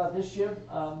I like about this jib,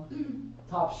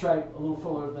 top stripe a little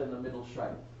fuller than the middle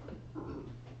stripe.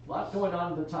 Lots going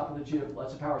on at the top of the jib,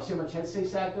 lots of power. See how much headstay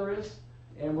sag there is?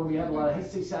 And when we have a lot of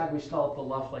headstay sag, we scallop the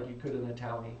luff like you could in the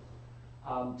Townie.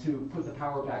 To put the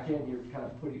power back in, you're kind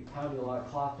of pounding a lot of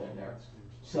cloth in there.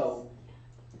 So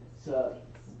it's a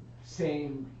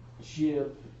same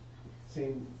jib,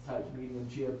 same type medium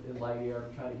jib in light air,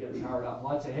 trying to get it powered up.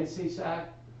 Lots of headstay sag,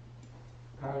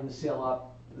 powering the sail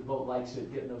up. The boat likes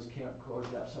it, getting those camp core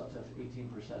depths up to 18%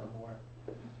 or more.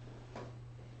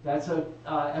 That's a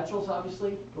Etchells,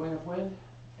 obviously, going upwind.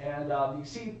 And you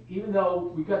see, even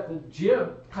though we've got the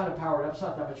jib kind of powered up, it's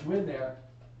not that much wind there.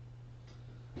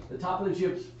 The top of the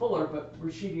jib's fuller, but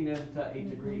we're sheeting into 8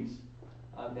 degrees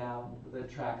now with the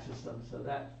track system. So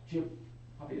that jib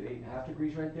probably at 8.5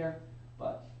 degrees right there.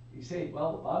 But you say,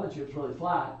 well, the bottom of the jib's really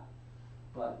flat,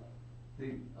 but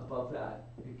above that,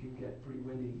 it can get pretty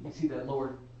windy. You see that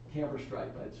lower camber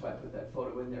stripe, that's why I put that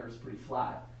photo in there. It's pretty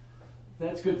flat.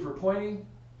 That's good for pointing.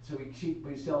 So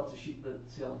we still have to sheet the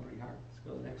sail in pretty hard. Let's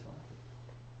go to the next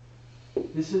one.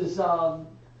 This is an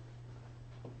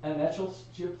Etchells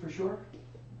jib for sure.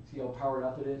 See how powered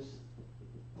up it is.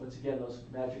 Once again, those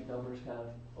magic numbers, kind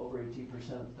of over 18%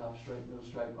 at the top stripe, middle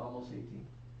stripe, almost 18.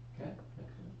 Okay,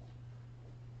 next one.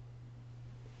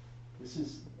 This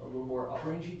is a little more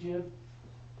uprangey jib,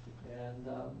 and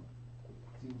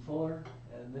it's even fuller.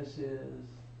 And this is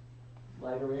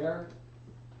lighter air.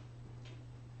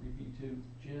 3V2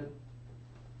 jib,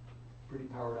 pretty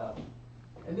powered up.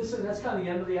 And that's kind of the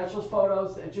end of the Etchells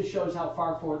photos. It just shows how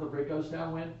far forward the rig goes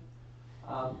downwind.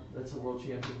 That's a world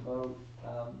champion boat.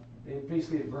 They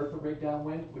basically invert the rig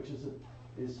downwind, which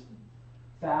is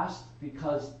fast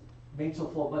because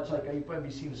mainsail flow, much like you might be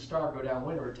seeing a Star go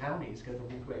downwind or a Townie, it's got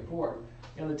the rig way forward.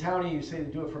 You know, the Townie, you say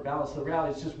they do it for balance. The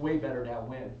reality is just way better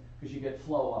downwind because you get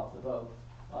flow off the boat,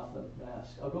 off the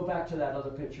mast. I'll go back to that other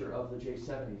picture of the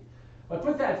J70. I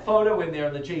put that photo in there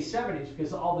in the J70s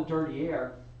because all the dirty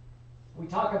air. We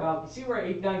talk about, see where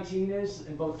 819 is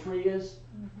and boat 3 is?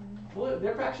 Mm-hmm. Well,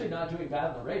 they're actually not doing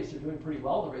bad in the race. They're doing pretty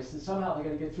well in the race. And somehow they're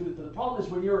going to get through it. The problem is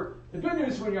the good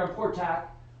news is when you're on port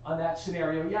tack on that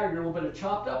scenario, yeah, you're a little bit of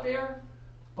chopped up air,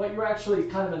 but you're actually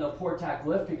kind of in a port tack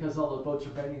lift because all the boats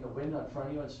are bending the wind on front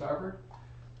of you on starboard.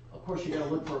 Of course, you got to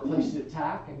look for a place to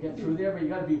attack and get through there, but you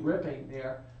got to be ripping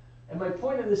there. And my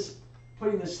point of this,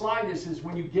 putting this slide is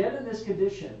when you get in this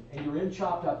condition and you're in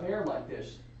chopped up air like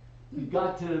this, you've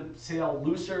got to sail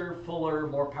looser, fuller,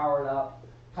 more powered up,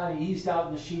 kind of eased out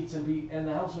in the sheets and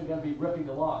the helm's are going to be ripping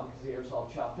along because the air's all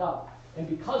chopped up. And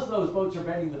because those boats are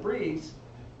bending the breeze,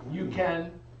 you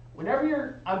can,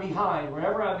 whenever I'm behind,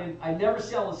 whenever I'm in, I never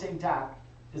sail on the same tack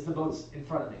as the boats in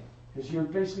front of me because you're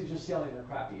basically just sailing in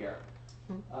crappy air.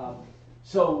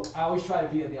 So I always try to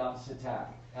be in the opposite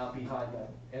tack, out behind them.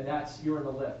 And you're in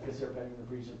the lift because they're bending the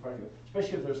breeze in front of you,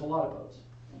 especially if there's a lot of boats.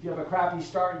 If you have a crappy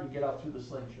start, you get out through the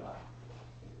slingshot.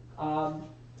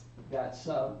 That's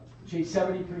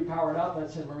J70 pretty powered up.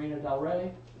 That's in Marina del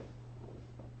Rey.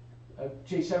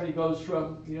 J70 goes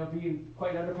from being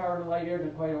quite underpowered in light air to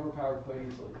quite overpowered quite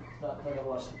easily. It's not quite a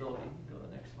lot of stability. Go to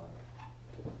the next slide.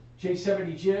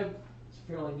 J70 jib, it's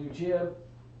a fairly new jib.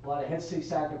 A lot of headstay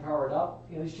sag to power it up.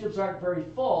 You know, these jibs aren't very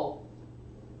full,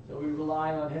 so we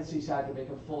rely on headstay sag to make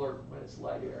them fuller when it's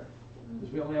light air.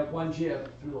 Because we only have one jib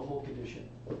through the whole condition.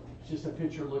 It's just a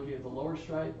picture looking at the lower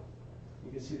stripe.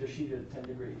 You can see they're sheeted at 10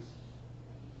 degrees.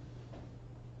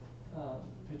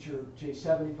 Picture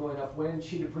J70 going upwind,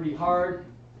 sheeted pretty hard.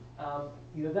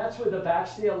 You know, that's with the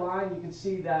backstay line. You can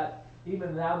see that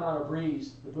even that amount of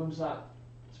breeze, the boom's not,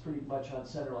 it's pretty much on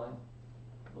center line.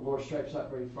 The lower stripe's not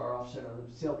very far off center.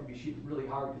 The sail can be sheeted really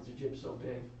hard because the jib's so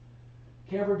big.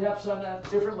 Camber depths on that,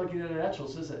 different looking at an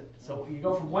Etchells, is it? So you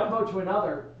go from one boat to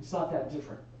another, it's not that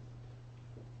different.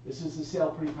 This is the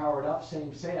sail pretty powered up,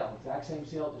 same sail, exact same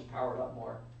sail, just powered up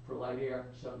more for light air,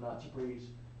 7 knots of breeze,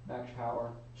 max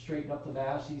power. Straighten up the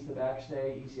mast, ease the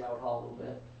backstay, ease the outhaul a little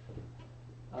bit.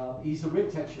 Ease the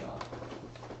rig tension on.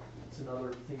 It's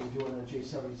another thing you're doing in a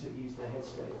J70 to ease the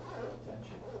headstay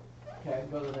tension. Okay,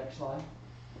 go to the next slide.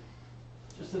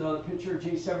 Just another picture,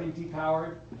 J70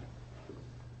 depowered.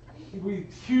 We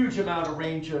huge amount of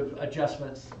range of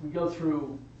adjustments. We go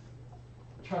through,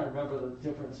 I'm trying to remember the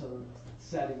difference of the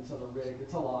settings of the rig.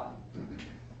 It's a lot.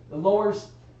 The lowers,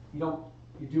 you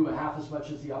do a half as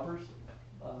much as the uppers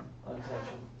on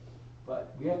tension.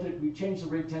 But we change the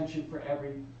rig tension for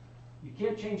every, you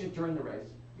can't change it during the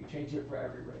race. You change it for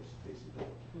every race, basically.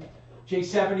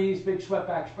 J70s, big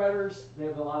swept-back spreaders. They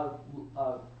have a lot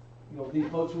of, these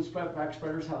boats with swept-back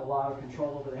spreaders have a lot of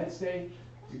control over the headstay.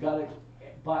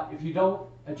 But if you don't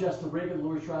adjust the rig and the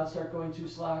lure shrouds start going too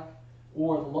slack,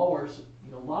 or the lowers,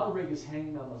 a lot of rig is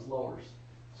hanging on those lowers.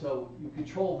 So you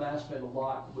control mast bend a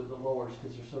lot with the lowers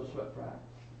because they're so swept-back.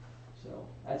 So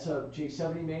that's a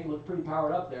J70 main, look pretty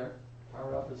powered up there.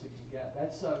 Powered up as it can get.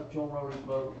 That's Joe Roder's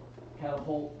boat,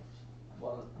 Catapult,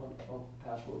 one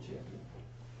past world champion.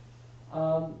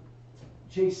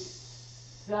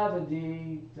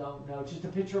 J70, don't know, just a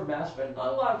picture of mast bend. Not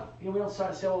a lot, we don't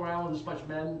sail around with as much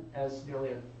men as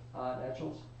nearly an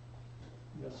Etchells.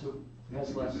 So it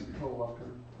has less total off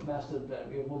curve. Mast bend, we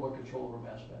have a little more control over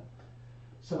mast bend.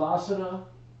 Savasana,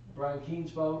 Brian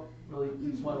Keene's boat, really,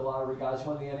 he's won a lot of guys.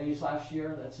 Won the NAs last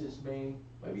year, that's his main.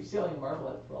 Might be sailing in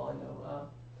Marblehead for all I know.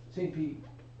 St. Pete.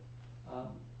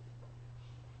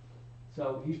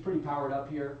 So he's pretty powered up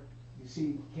here. You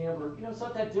see camber, it's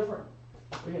not that different.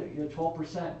 Look at it,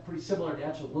 12%, pretty similar to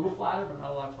Etchells. A little flatter, but not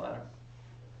a lot flatter.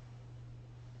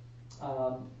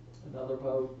 Another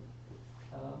boat.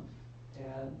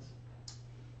 And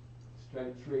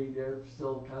strike 3, they're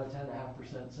still kind of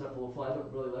 10.5% set up a little flat. I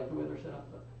don't really like the way they're set up,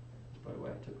 but that's probably why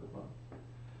I took the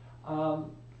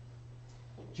one.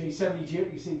 J70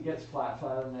 jib, you see it gets flat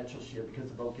on the Etchells jib because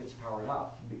the boat gets powered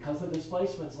up. And because the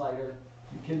displacement's lighter,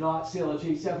 you cannot sail a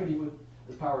J70 with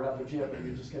this powered up a jib, and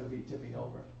you're just going to be tipping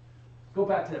over. Go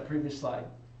back to that previous slide.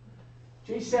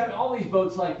 J70, all these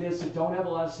boats like this that don't have a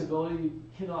lot of stability, you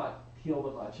cannot heel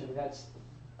them much. I mean, that's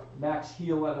max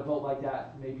heel on a boat like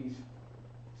that, maybe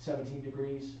 17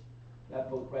 degrees. That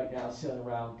boat right now is sailing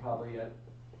around probably at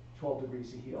 12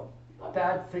 degrees of heel. Not a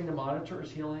bad thing to monitor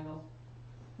is heel angle.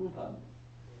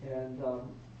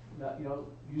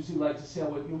 Usually like to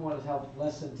sail with, you want to have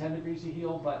less than 10 degrees of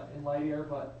heel, but in light air,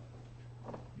 but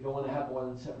you don't want to have more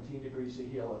than 17 degrees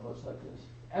of heel on boats like this.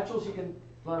 Etchells, you can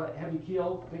run a heavy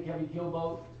keel, big heavy keel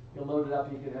boat. You'll load it up,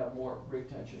 you can have more rig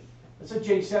tension. It's a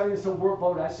J70, it's the world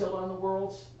boat I sailed on the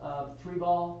Worlds,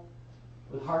 3-ball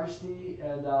with Hardesty,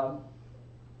 and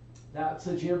that's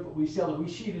a jib we sailed. We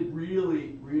sheeted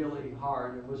really, really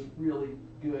hard. It was really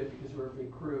good because we were a big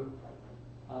crew.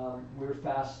 We were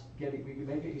fast getting, we could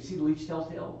make it. You see the leech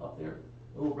telltale up there,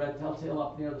 the little red telltale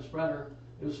up near the spreader.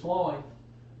 It was flowing,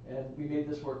 and we made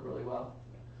this work really well.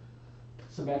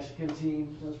 Some Mexican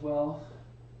team as well.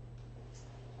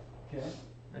 Okay,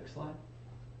 next slide.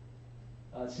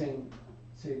 Same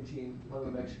team, one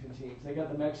of the Mexican teams. They got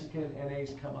the Mexican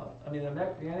NAs come up. I mean, the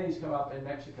NAs come up in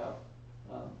Mexico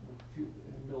in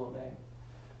the middle of May.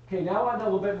 Okay, now on to a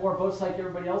little bit more boats like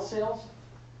everybody else sails.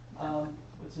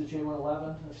 It's a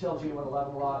J111. I've sailed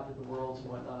J111 a lot at the Worlds and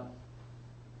whatnot.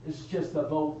 This is just a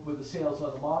boat with the sails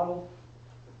on the model,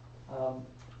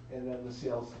 and then the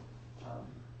sails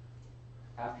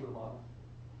after the model.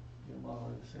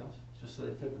 Modeling the sails, just so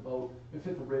they fit the boat, they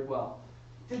fit the rig well.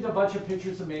 Did a bunch of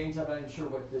pictures of mains. I'm not even sure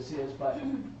what this is, but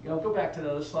go back to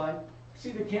the other slide.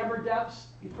 See the camber depths?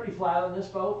 You're pretty flat on this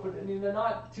boat, but I mean they're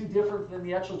not too different than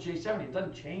the Etchells J70. It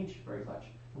doesn't change very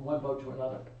much from one boat to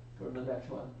another. Go to the next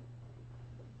one.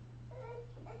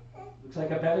 Looks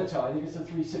like a Beneteau. I think it's a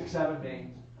 367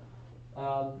 main.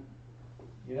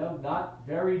 Not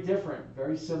very different.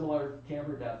 Very similar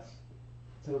camber depths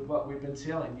to what we've been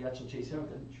sailing. The Etchells J70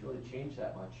 didn't really change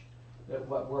that much. that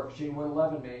what works.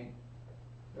 J111 main,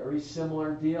 very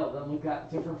similar deal. Doesn't look that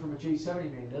different from a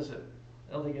J70 main, does it?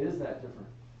 I don't think it is that different.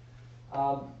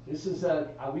 This is a,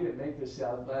 we didn't make this,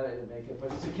 I'm glad I didn't make it,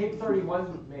 but it's a Cape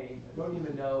 31 main. I don't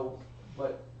even know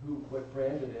what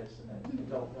brand it is. I don't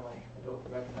know, I don't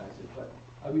recognize it, but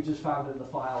we just found it in the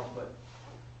files, but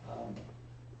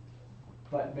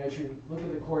measuring, look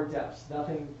at the cord depths,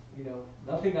 nothing,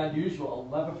 nothing unusual,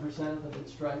 11% of the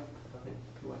mid-strike, nothing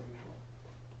too unusual.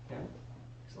 Okay,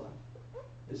 excellent.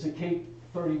 It's a Cape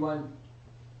 31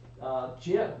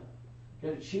 jib.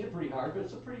 Got it cheated pretty hard, but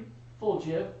it's a pretty full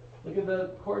jib. Look at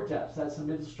the cord depths. That's the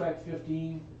mid-strike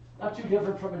 15. Not too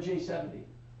different from a J70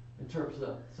 in terms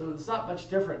of, so it's not much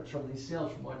different from these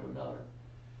sails from one to another.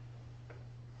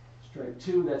 Stripe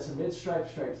 2, that's a mid-stripe.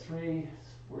 Stripe 3,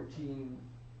 14%,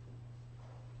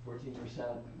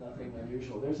 nothing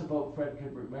unusual. There's a boat Fred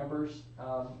could remembers.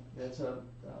 That's a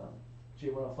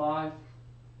J105.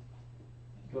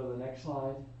 Go to the next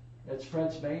slide. That's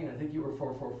Fred's main. I think you were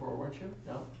 444, weren't you?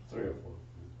 No? 304.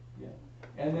 Yeah.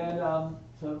 And then,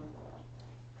 so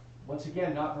once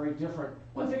again, not very different.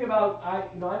 One thing about, I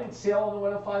didn't sail on the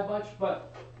 105 much,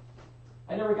 but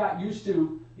I never got used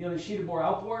to, the sheeted more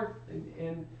outboard.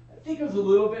 And I think it was a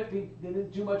little bit, they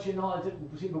didn't do much in-haul. It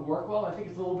didn't seem to work well. I think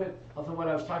it's a little bit of what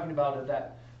I was talking about,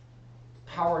 that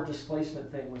power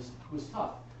displacement thing was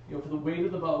tough. For the weight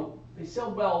of the boat, they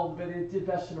sailed well, but it did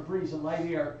best in a breeze and light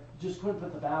air. You just couldn't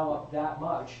put the bow up that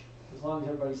much. As long as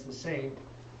everybody's the same,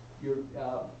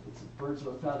 it's birds of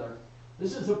a feather.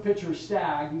 This is a picture of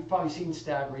Stag. You've probably seen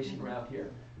Stag racing around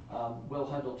here. Will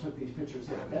Hundle took these pictures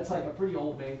there. That's like a pretty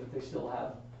old main that they still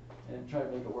have and try to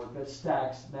make it work. That's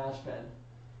Stag's mast bend.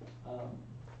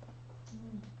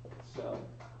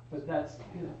 But that's,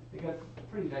 they got a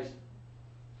pretty nice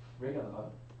rig on the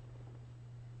boat.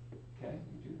 Okay,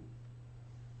 you do.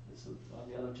 This is on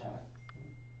the other tack.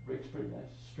 Rig's pretty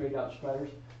nice. Straight out spreaders.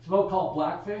 It's a boat called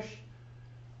Blackfish.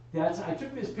 I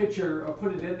took this picture or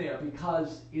put it in there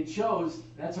because it shows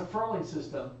that's a furling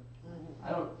system.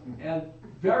 And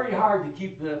very hard to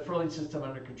keep the furling system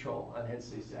under control on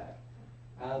headstay Stag.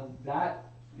 That,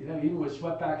 even with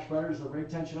swept-back spreaders, the rig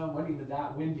tension on, wasn't even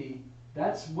that windy.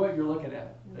 That's what you're looking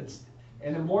at.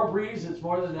 And the more breeze, it's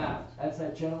more than that. That's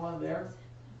that Genoa there.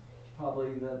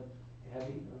 Probably the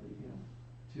heavy,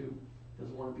 too.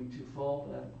 Doesn't want to be too full,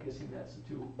 but I'm guessing that's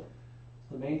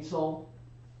the mainsail.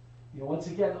 Once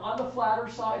again, on the flatter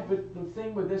side, but the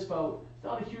thing with this boat, it's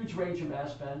not a huge range of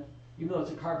mast bend. Even though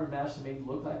it's a carbon mast and made it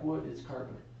look like wood, it's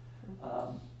carbon.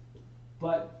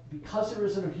 But because there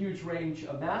isn't a huge range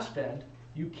of mast bend,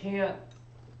 you can't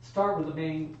start with a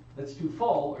main that's too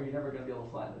full, or you're never going to be able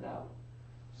to flatten it out.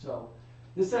 So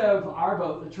this is our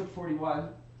boat, the Trip 41,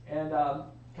 and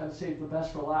kind of saved the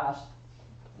best for last.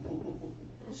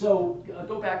 So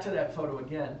go back to that photo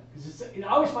again, because I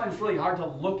always find it's really hard to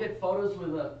look at photos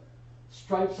with the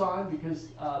stripes on, because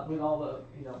with all the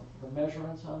the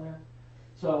measurements on there.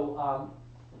 So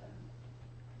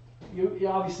you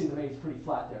obviously the main's pretty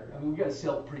flat there. I mean, we got to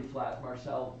sail pretty flat.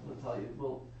 Marcel will tell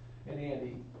you, and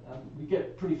Andy, we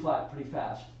get pretty flat pretty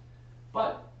fast.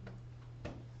 But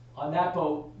on that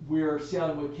boat, we're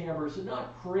sailing with cambers, and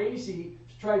not crazy.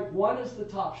 Stripe 1 is the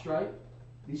top stripe.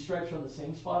 These stripes are on the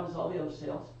same spot as all the other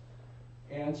sails.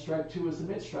 And stripe 2 is the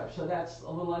mid stripe. So that's a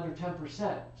little under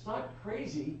 10%. It's not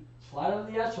crazy. It's flat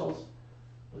on the Etchells,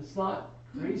 but it's not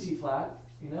crazy flat.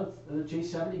 The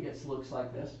J70 looks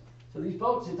like this. So these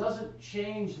boats, it doesn't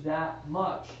change that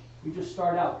much. We just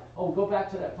start out. Oh, go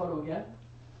back to that photo again.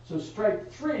 So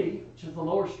stripe 3, which is the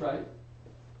lower stripe,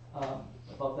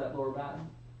 above that lower batten,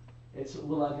 it's a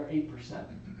little under 8%.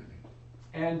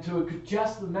 And to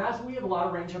adjust the mast, we have a lot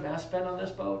of range of mast bend on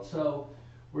this boat, so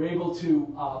we're able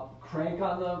to crank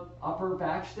on the upper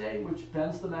backstay, which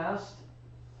bends the mast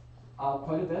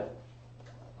quite a bit,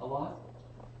 a lot.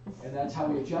 And that's how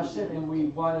we adjust it, and we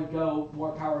want to go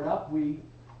more powered up.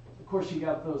 Of course, you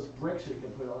got those bricks you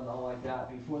can put on all like that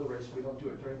before the race. We don't do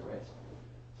it during the race.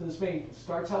 So this main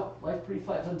starts out life pretty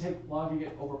flat. It doesn't take long to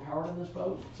get overpowered in this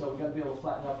boat, so we've got to be able to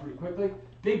flatten out pretty quickly.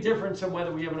 Big difference in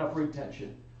whether we have enough rig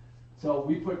tension. So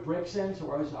we put bricks in, so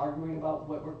we're always arguing about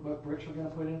what bricks we're going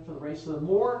to put in for the race. So the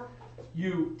more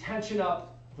you tension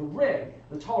up the rig,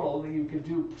 the total, then you can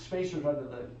do spacers under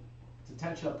to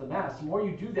tension up the mast. The more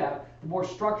you do that, the more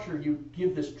structure you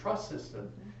give this truss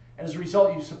system. And as a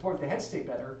result, you support the headstay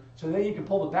better, so then you can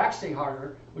pull the backstay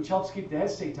harder, which helps keep the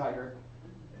headstay tighter,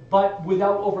 but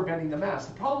without overbending the mast.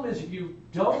 The problem is if you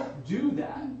don't do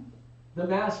that, the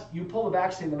mast, you pull the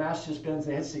backstay, the mast just bends,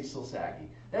 the headstay's still saggy.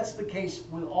 That's the case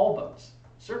with all boats,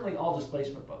 certainly all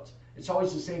displacement boats. It's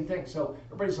always the same thing. So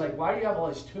everybody's like, why do you have all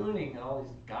this tuning and all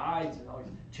these guides and all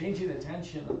these changing the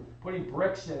tension and putting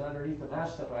bricks in underneath the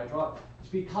mast stuff that I draw? It's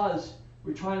because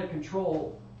we're trying to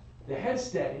control the head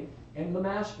stay and the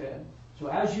mast bend. So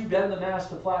as you bend the mast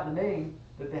to flatten the main,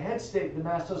 that the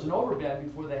mast doesn't overbend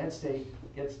before the head stay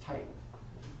gets tight.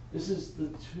 This is the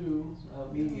two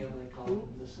medium, they call it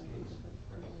in this case.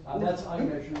 That's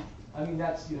unmeasured. I mean,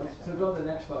 that's, you know, so go to the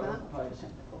next photo.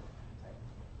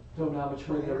 Don't know how much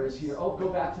room there is here. Oh, go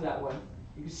back to that one.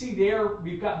 You can see there,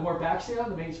 we've got more backstay on,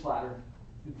 the main's flatter.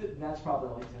 That's probably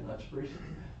only 10 knots per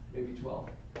maybe 12.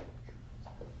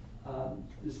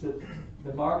 Is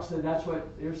the marks, that's what,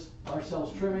 there's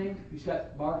Marcel's trimming. He's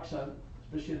got marks on,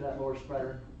 especially in that lower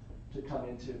spreader, to come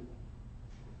into.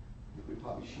 We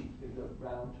probably sheet into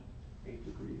around 8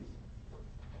 degrees.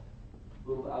 A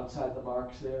little outside the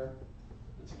marks there.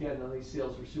 It's again, none of these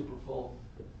sails are super full.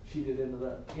 Sheeted into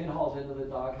the, in-hauls into the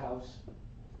doghouse.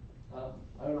 I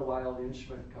don't know why all the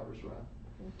instrument covers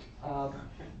are on.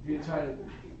 You're trying to,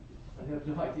 I have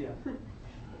no idea.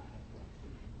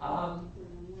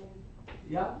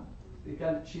 Yeah, they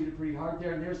got it sheeted pretty hard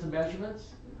there, and there's the measurements.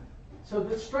 So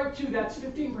the stripe 2, that's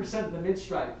 15% of the mid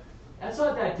stripe. That's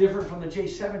not that different from the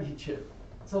J70 chip.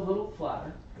 It's a little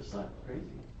flatter, but it's not crazy.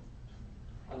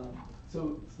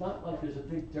 So it's not like there's a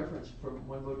big difference from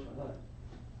one boat to another.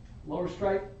 Lower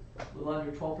stripe, a little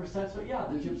under 12%. So yeah,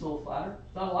 the jib's a little flatter.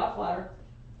 It's not a lot flatter.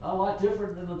 Not a lot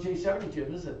different than the J70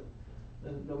 jib, is it?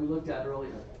 That we looked at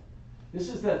earlier. This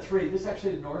is the 3. This is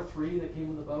actually the North 3 that came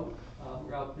in the boat.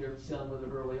 We're out there sailing with it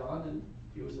early on, and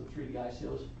it was a 3D ice. It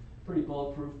was pretty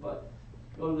bulletproof, but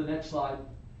go to the next slide.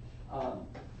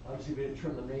 Obviously, we didn't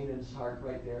trim the main and heart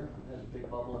right there. It has a big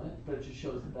bubble in it, but it just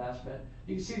shows the bass bend.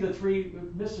 You can see the 3,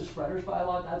 missed the spreaders by a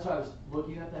lot. That's why I was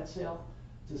looking at that sail,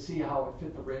 to see how it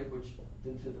fit the rig, which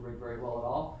didn't fit the rig very well at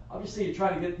all. Obviously, you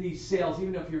try to get these sails,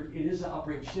 even if it is an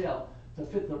uprange sail, to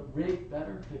fit the rig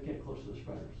better, to get close to the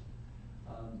spreaders.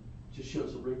 Just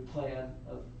shows the rig plan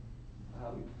of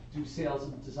how we do sails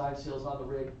and design sails on the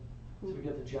rig, so we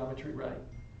get the geometry right.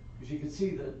 Because you can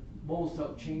see the molds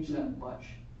don't change that much.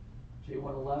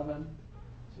 J111,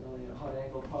 it's only a hot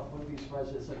angle pump. Wouldn't be surprised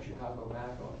if it's like Chicago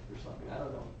Mac or something. I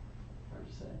don't know. Hard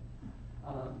to say.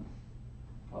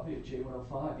 Probably a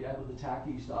J105, yeah, with the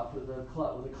tacky stuff, with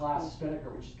the class spinnaker,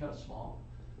 which is kind of small.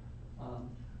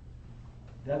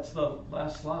 That's the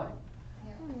last slide.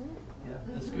 Yeah,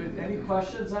 that's good. Any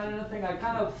questions on anything? I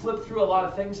kind of flipped through a lot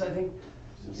of things. I think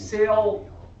sail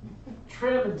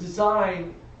trim and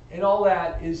design and all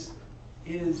that is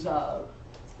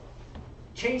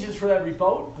changes for every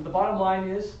boat, but the bottom line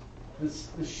is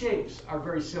the shapes are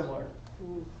very similar,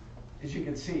 as you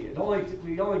can see.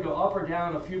 We only go up or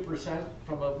down a few percent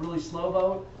from a really slow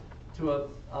boat to a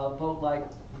boat like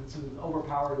it's as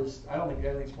overpowered as, I don't think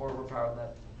anything's more overpowered than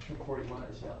that Trim 41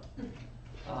 is,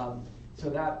 yeah. So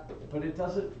that, but it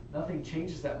doesn't, nothing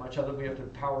changes that much other than we have to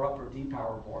power up or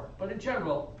depower more. But in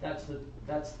general, that's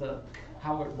the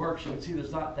how it works. You can see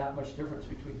there's not that much difference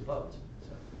between the boats.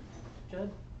 So.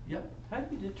 Jud? Yep. How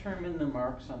do you determine the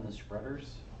marks on the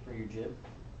spreaders for your jib?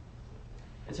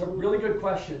 It's a really good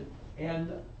question.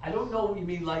 And I don't know what you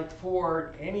mean like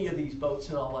for any of these boats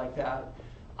and all like that.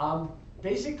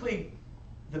 Basically,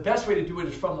 the best way to do it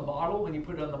is from the model when you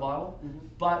put it on the model.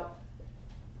 But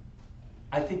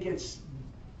I think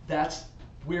that's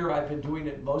where I've been doing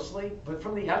it mostly. But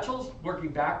from the Etchells, working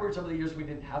backwards over the years, we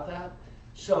didn't have that.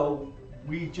 So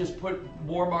we just put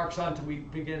more marks on until we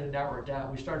begin to narrow it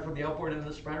down. We started from the outboard end of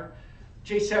the spreader.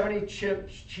 J70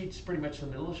 sheets pretty much in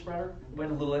the middle of the spreader.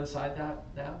 Went a little inside that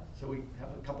now, so we have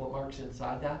a couple of marks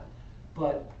inside that.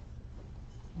 But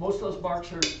most of those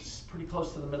marks are pretty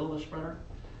close to the middle of the spreader.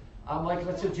 Like if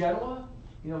it's a Genoa,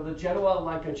 you know, the Genoa,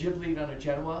 like a jib lead on a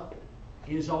Genoa,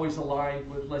 is always aligned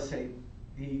with, let's say,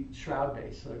 the shroud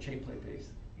base or chain plate base.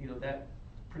 You know, that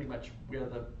pretty much where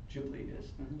the jib lead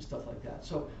is, stuff like that.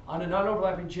 So on a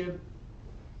non-overlapping jib,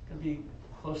 going to be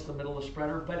close to the middle of the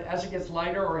spreader. But as it gets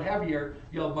lighter or heavier,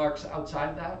 you'll have marks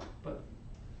outside that. But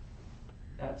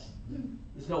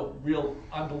there's no real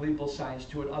unbelievable science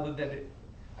to it other than it.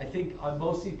 I think on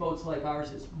most of these boats like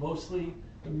ours, it's mostly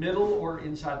the middle or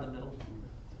inside the middle.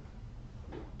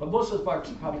 But most of those marks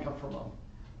probably come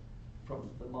from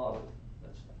the model.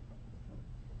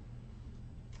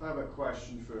 I have a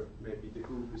question for maybe the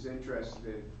group is interested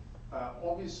in.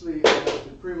 Obviously, I have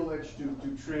the privilege to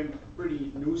trim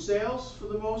pretty new sails for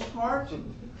the most part.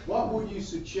 What would you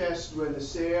suggest when the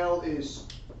sail is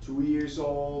 2 years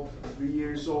old, 3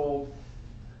 years old?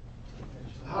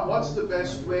 What's the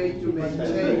best way to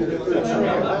maintain the good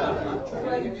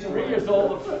trim? 3 years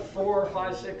old, 4,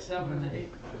 5, 6, 7, 8.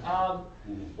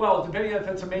 Well, depending on if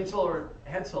it's a mainsail or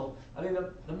headsail, I mean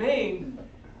the main,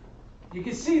 you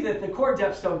can see that the core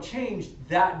depths don't change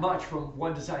that much from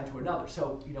one design to another.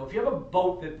 So, you know, if you have a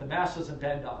boat that the mast doesn't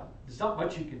bend on, there's not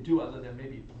much you can do other than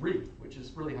maybe reef, which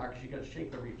is really hard because you got to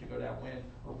shake the reef to go downwind,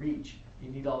 or reach. You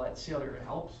need all that sail here, it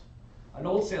helps. An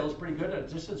old sail is pretty good at a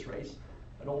distance race,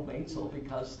 an old mainsail,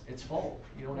 because it's full.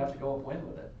 You don't have to go upwind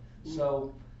with it.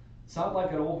 So it's not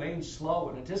like an old main slow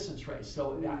in a distance race.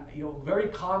 So, you know, very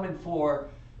common for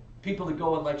people to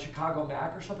go on like Chicago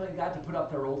Mac or something like that to put up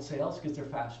their old sails because they're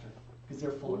faster, because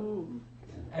they're fuller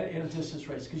in a distance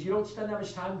race, because you don't spend that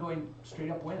much time going straight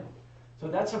upwind. So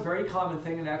that's a very common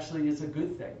thing, and actually is a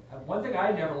good thing. One thing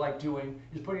I never like doing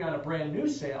is putting on a brand new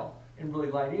sail in really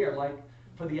light air. Like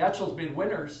for the Etchells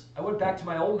midwinters, I went back to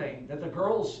my old main that the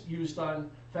girls used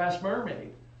on Fast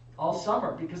Mermaid all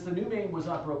summer because the new main was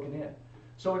not broken in.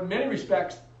 So in many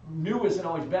respects, new isn't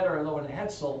always better, although in a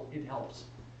headsail it helps.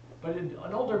 But in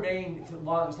an older main, as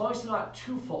long as it's not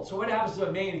too full. So what happens to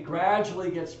a main, it gradually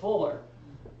gets fuller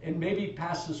and maybe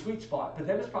past the sweet spot, but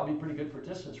then it's probably pretty good for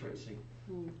distance racing.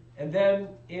 And then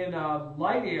in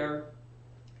light air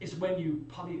is when you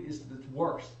probably is the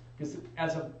worst, because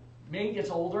as a main gets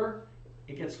older,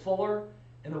 it gets fuller,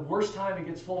 and the worst time it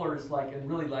gets fuller is like in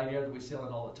really light air that we sail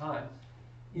in all the time.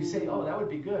 You say, oh, that would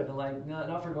be good, and like, no,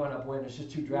 not for going upwind, it's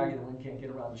just too draggy, the wind can't get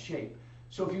around the shape.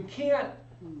 So if you can't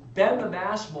bend the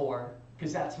mast more,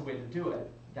 because that's the way to do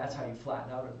it, that's how you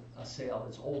flatten out a sail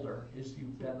that's older, is you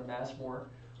bend the mast more,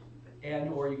 and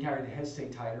or you carry the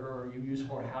headstay tighter, or you use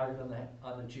more halyard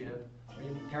on the jib, or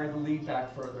you carry the lead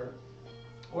back further,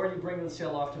 or you bring the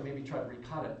sail off to maybe try to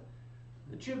recut it.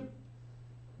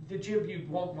 The jib you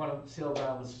won't want to sail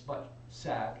around with as much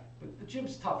sag, but the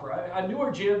jib's tougher. A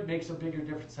newer jib makes a bigger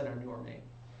difference than a newer main,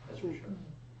 that's for sure.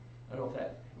 I don't know if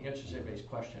that answers everybody's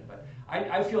question, but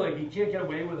I feel like you can't get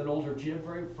away with an older jib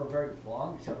for very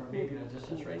long, except for maybe in a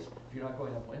distance race if you're not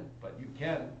going upwind, but you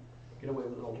can get away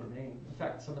with an older main. In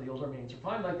fact, some of the older mains are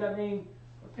fine. Like that main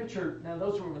picture, now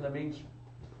those were when the mains,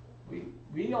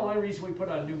 the only reason we put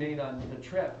on a new main on the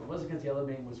trip, it wasn't because the other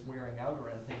main was wearing out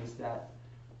or anything, is that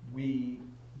we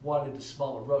wanted a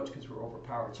smaller roach because we were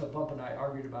overpowered. So Bump and I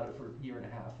argued about it for a year and a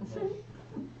half, and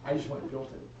then I just went and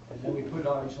built it. And then we put it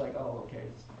on, he's like, oh, okay,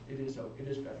 it is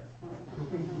better.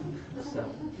 So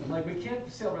I'm like, we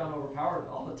can't sail around overpowered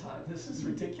all the time. This is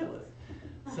ridiculous.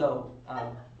 So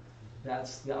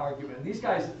that's the argument. And these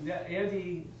guys,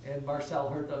 Andy and Marcel,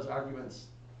 heard those arguments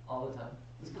all the time.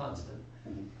 It's constant.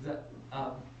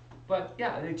 But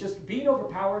yeah, it just being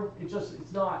overpowered.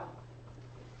 It's not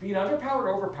being underpowered.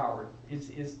 Overpowered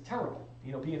is terrible.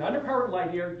 You know, being underpowered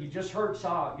light air. You just heard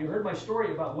my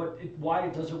story about why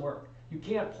it doesn't work. You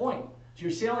can't point, so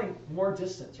you're sailing more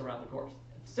distance around the course.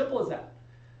 Simple as that.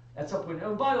 That's upwind.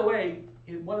 And by the way,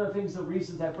 one of the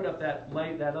reasons I put up that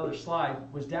other slide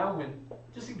was downwind.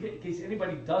 Just in case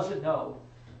anybody doesn't know,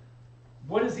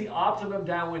 what is the optimum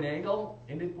downwind angle?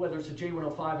 And whether it's a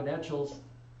J105 and Etchells,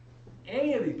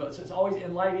 any of these boats, it's always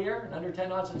in light air and under 10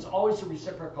 knots, and it's always the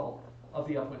reciprocal of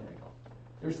the upwind angle.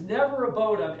 There's never a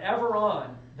boat I'm ever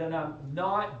on that I'm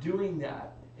not doing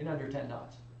that in under 10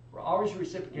 knots. We're always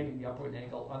reciprocating the upwind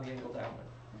angle on the angle downwind.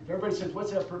 If everybody says,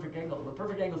 what's that perfect angle? The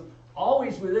perfect angle is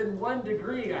always within 1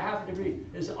 degree, a half a degree,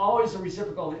 is always the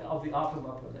reciprocal of the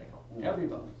optimum upwind angle. Every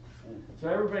boat. So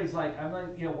everybody's like, I'm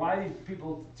like, you know, why do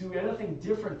people do anything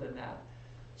different than that?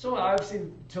 So obviously,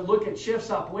 to look at shifts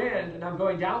upwind, and I'm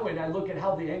going downwind, I look at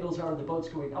how the angles are of the boats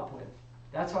going upwind.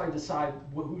 That's how I decide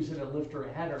who's in a lift or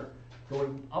a header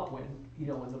going upwind, you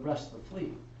know, in the rest of the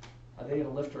fleet. Are they in a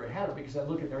lift or a header? Because I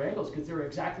look at their angles, because they're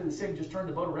exactly the same, just turn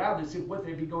the boat around and see what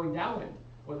they'd be going downwind.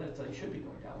 Well, that's how they should be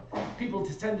going downwind. People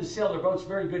tend to sail their boats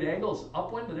very good angles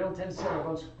upwind, but they don't tend to sail their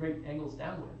boats great angles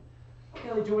downwind. You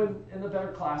know, they do it in the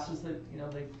better classes that, you know,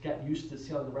 they get used to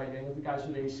sailing the right angle. The guys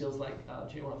with A sails like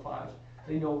J105s,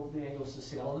 they know the angles to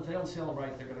sail, and if they don't sail them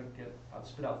right, they're going to get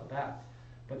spit out the back.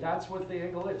 But that's what the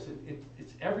angle is.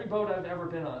 It's every boat I've ever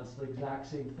been on. It's the exact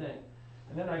same thing.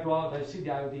 And then I go out and I see the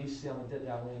IODs sailing dead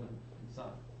downwind, and it's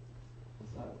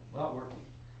not working.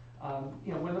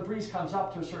 You know, when the breeze comes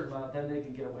up to a certain amount, then they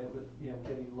can get away with, you know,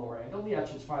 getting lower angle. The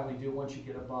Etchells finally do. Once you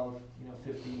get above, you know,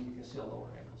 15, you can sail lower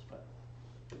angles. But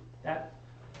that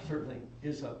certainly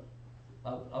is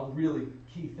a really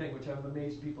key thing, which I'm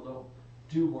amazed people don't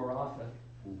do more often.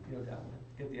 You know, downwind,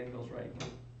 get the angles right.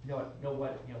 Know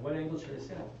what angle should I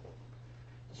sail?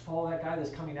 Just follow that guy that's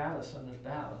coming at us on his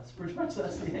bow. That's pretty much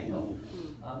that's the angle.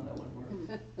 That wouldn't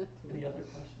work. Any other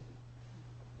questions?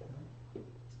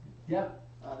 Yeah.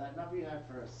 That number you have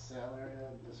for sail area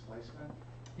displacement.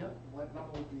 Yep. What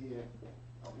number would be?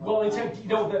 Well, it's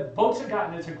the boats have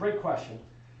gotten. It's a great question.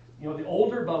 You know, the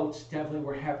older boats definitely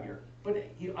were heavier, but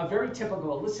a very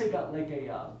typical, let's say got like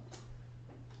a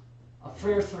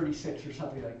Frere 36 or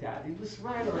something like that. It was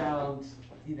right around,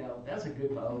 you know, that's a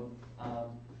good boat.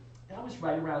 That was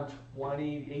right around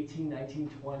 20, 18, 19,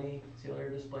 20 sail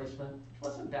area displacement, which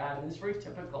wasn't bad. I mean, it's very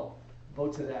typical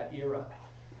boats of that era.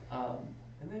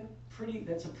 And then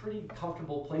that's a pretty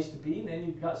comfortable place to be. And then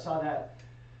you saw that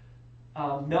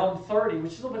Melm 30,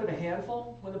 which is a little bit of a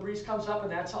handful when the breeze comes up,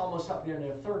 and that's almost up near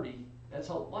 30. That's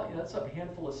a lot. You know, that's a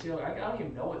handful of sail. I don't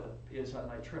even know what it is on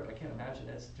my trip. I can't imagine.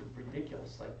 That's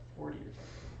ridiculous, like 40 or something.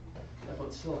 That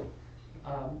boat's silly.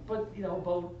 But you know, a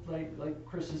boat like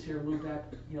Chris is here, moved back.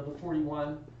 You know, the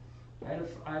 41. I had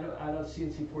a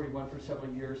CNC 41 for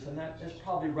several years, and that's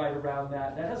probably right around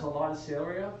that. That has a lot of sail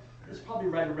area. It's probably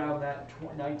right around that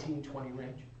 19, 20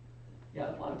 range.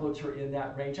 Yeah, a lot of boats are in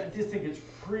that range. I just think it's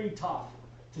pretty tough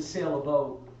to sail a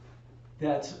boat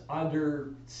that's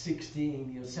under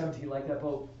 16, you know, 17, like that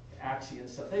boat Axie and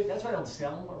stuff. That's why I don't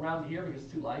sail them around here because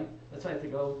it's too light. That's why I have to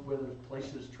go where there's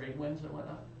places, trade winds and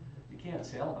whatnot. You can't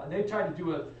sail them. They tried to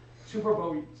do a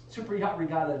super yacht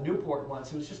regatta in Newport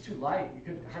once. It was just too light. You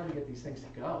could hardly get these things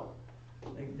to go.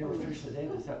 They were finished the day.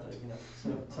 They just have to, you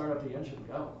know, start up the engine and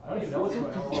go. I don't even know what's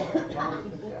going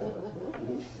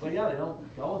on. But yeah, they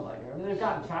don't go in lighter. I mean, they've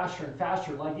gotten faster and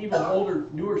faster. Like even older,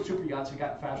 newer super yachts have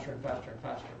gotten faster and faster and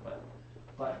faster.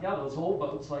 But yeah, those old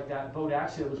boats like that boat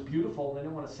Axia was beautiful. And they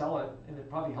didn't want to sell it, and it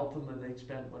probably helped them when they'd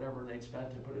spent whatever they'd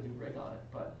spent to put a new rig on it.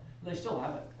 But they still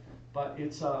have it. But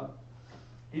it's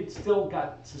still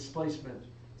got displacement,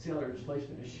 sail area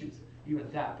displacement issues, even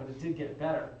at that. But it did get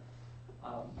better.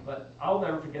 But I'll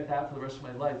never forget that for the rest of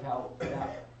my life, how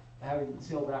having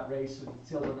sailed that race and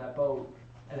sailed on that boat,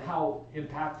 and how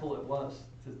impactful it was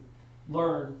to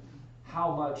learn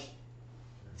how much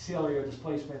sail area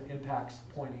displacement impacts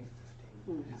pointing.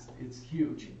 It's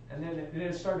huge. And then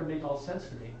it started to make all sense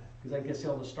to me, because I guess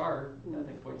sail the Star, I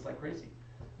think points like crazy.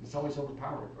 It's always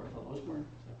overpowered for the most part.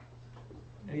 So.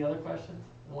 Any other questions?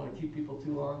 I don't want to keep people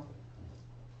too long.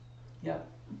 Yeah.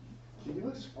 Can you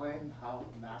explain how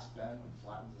mast bend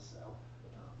flattens the sail?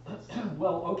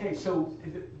 Well, okay, so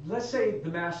let's say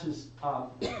the mast is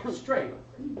straight,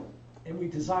 and we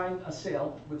design a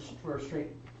sail for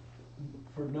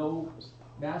no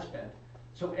mast bend.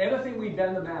 So anything we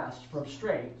bend the mast from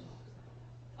straight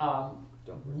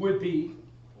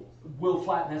will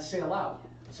flatten that sail out.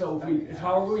 So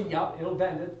however we, it'll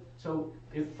bend it. So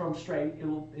if from straight,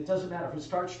 it doesn't matter if it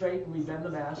starts straight and we bend the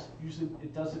mast. Usually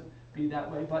it doesn't be that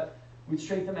way, but we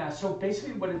straighten the mast. So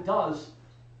basically what it does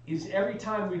is every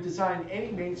time we design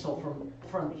any mainsail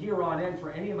from here on in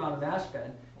for any amount of mast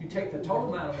bend, you take the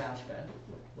total amount of mast bend,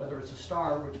 whether it's a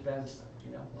Star, which bends,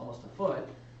 you know, almost a foot,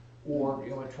 or, you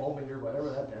know, a 12-meter,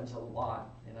 whatever, that bends a lot,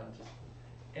 you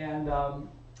know,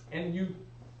 and you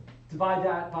divide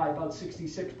that by about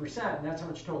 66%, and that's how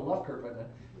much total luff curve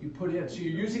you put in. So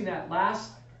you're using that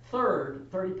last third,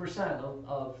 30%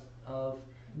 of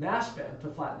mast bend to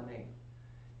flatten the main.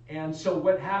 And so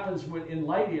what happens in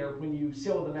light air when you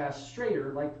sail the mast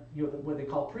straighter, like, you know, what they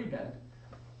call pre-bend,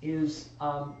 is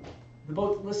the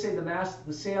boat. Let's say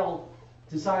the sail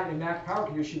designed in max power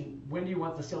condition. When do you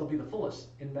want the sail to be the fullest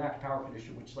in max power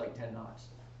condition, which is like 10 knots,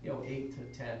 you know, 8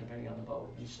 to 10 depending on the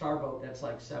boat. In Star boat, that's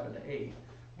like 7 to 8.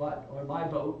 But on my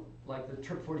boat, like the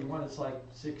Trip 41, it's like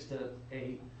 6 to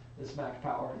 8. This max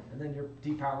power, and then you're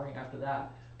depowering after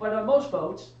that. But on most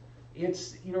boats,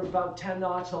 it's, you know, about 10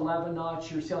 knots, 11 knots,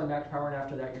 you're sailing max power, and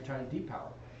after that you're trying to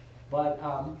depower. But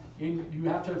you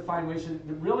have to find ways to,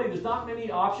 really, there's not many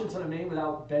options on a main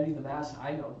without bending the mast.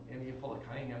 I know, I mean, you pull it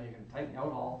cutting down, you can tighten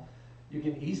out all, you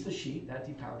can ease the sheet, that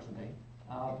depowers the main.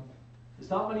 There's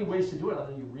not many ways to do it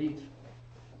other than you reef.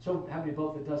 So having a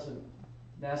boat that doesn't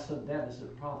mast doesn't bend is a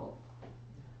problem.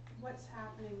 What's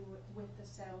happening with the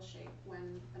sail shape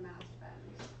when the mast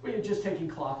bends? Well, you're just taking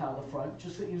cloth out of the front.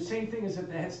 Just the same thing as if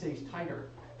the head stays tighter.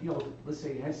 You know, let's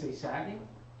say the head stays sagging.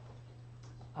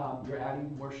 You're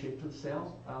adding more shape to the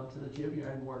sail, to the jib. You're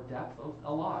adding more depth.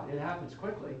 A lot. It happens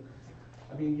quickly.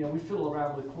 I mean, you know, we fiddle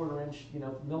around with 1/4 inch, you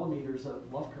know, millimeters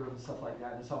of luff curve and stuff like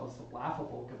that. And it's almost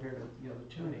laughable compared to, you know, the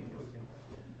tuning.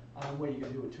 What you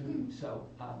can do with tuning. So,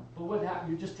 but what happens?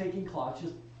 You're just taking cloth,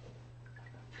 just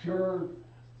pure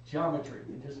geometry.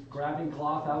 You're just grabbing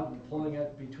cloth out and pulling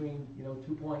it between, you know,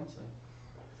 2 points and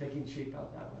taking shape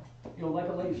out that way. You know, like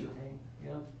a laser paint. You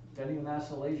know, bending the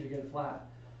mast of a laser, you get it flat.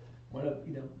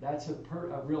 You know, that's a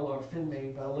real or fin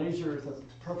main, but a laser is a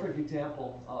perfect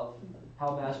example of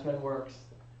how mast bend works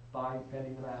by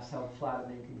bending the mast, how flat a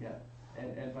main can get,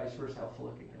 and vice versa, how full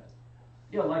it can get.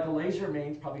 You know, like a laser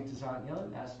main's probably designed, you know, the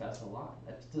mast bends a lot.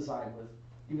 That's designed with,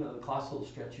 even though the cloth's a little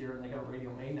stretchier and they got a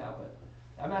radial main now, but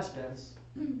That mast bends,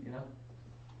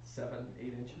 7,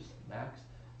 8 inches max.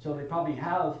 So they probably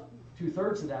have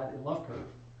 2/3 of that in luff curve.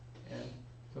 And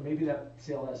so maybe that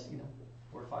sail has,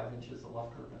 4 or 5 inches of luff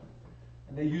curve in it.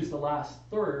 And they use the last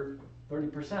third,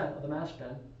 30% of the mast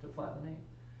bend to flatten the main.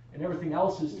 And everything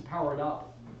else is to power it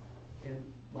up in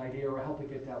light air or help it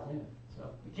get downwind. So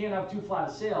you can't have too flat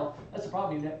a sail. That's the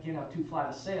problem. You can't have too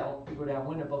flat a sail to go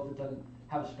downwind above that doesn't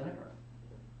have a spinnaker.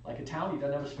 Like a Townie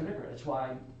doesn't have a spinnaker. That's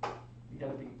why you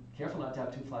got to be careful not to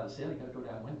have too flat a sail. You got to go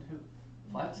downwind too.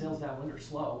 Flat sails downwind are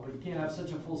slow, but you can't have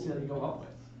such a full sail you go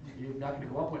upwind. You're not going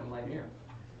to go upwind in light air.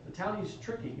 The Townie's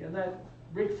tricky, and that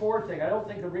rig forward thing, I don't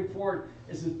think the rig forward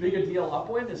is as big a deal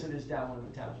upwind as it is downwind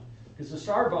with Townie. Because the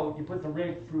starboat, you put the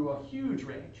rig through a huge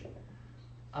range.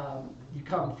 You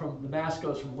come from, the mast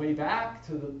goes from way back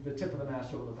to the tip of the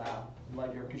mast over the bow in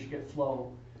light air because you get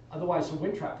flow. Otherwise, the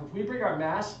wind trap. If we bring our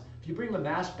mast, if you bring the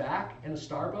mast back in a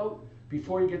starboat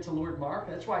before you get to leeward mark,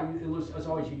 that's why it was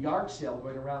always a yard sail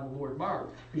going around the leeward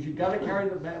mark, because you've got to carry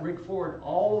the rig forward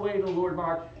all the way to the leeward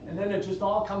mark, and then it just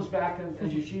all comes back and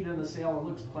as you sheet in the sail, it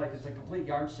looks like it's a complete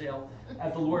yard sail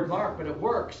at the leeward mark, but it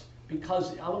works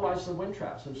because otherwise it's a wind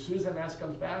trap. So as soon as the mast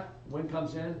comes back, the wind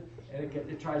comes in and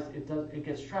it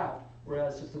gets trapped.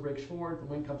 Whereas if the rig's forward, the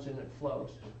wind comes in and it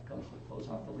flows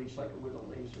off the leash like it would a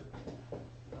laser.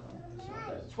 So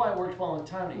that's why it works well in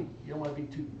Townie. You don't want to be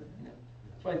too.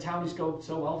 That's why Townies go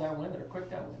so well downwind. They're quick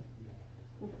downwind.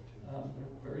 They're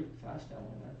very fast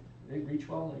downwind. They reach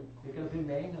well. And they get a big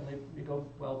main and they go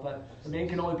well. But the main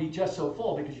can only be just so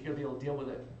full because you got to be able to deal with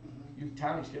it. You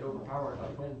Townies get overpowered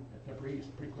upwind in a breeze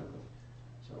pretty quickly.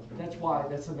 So but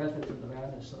that's the method of the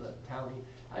madness of the Townie.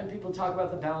 And people talk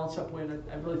about the balance upwind.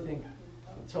 I really think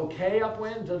it's okay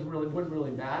upwind. Wouldn't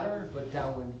really matter, but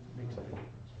downwind makes a big difference.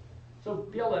 So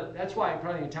that's why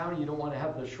probably in Townie you don't want to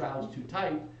have the shrouds too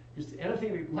tight. Because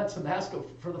anything that lets the mast go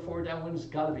further forward downwind has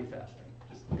got to be faster.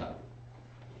 Just got to be.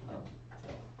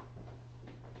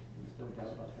 There's no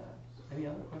doubt about that. Any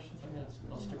other questions?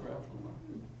 I'll stick around for a while.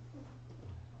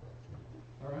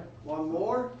 All right. One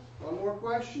more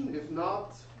question. If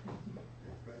not,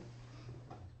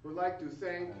 we'd like to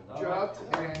thank Jud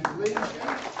and Lindsay.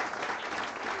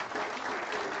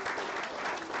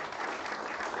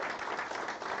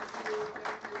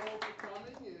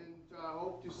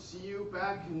 Hope to see you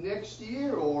back next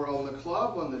year or on the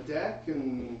club, on the deck,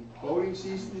 and boating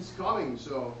season's coming,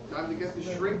 so time to get the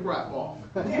shrink wrap off.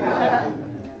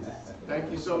 Thank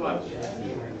you so much.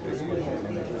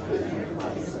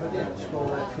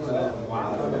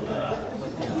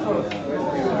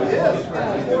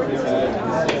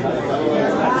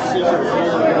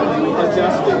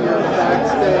 Adjusting your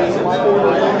backstay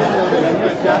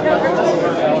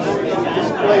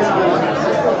displacement.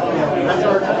 That's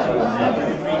our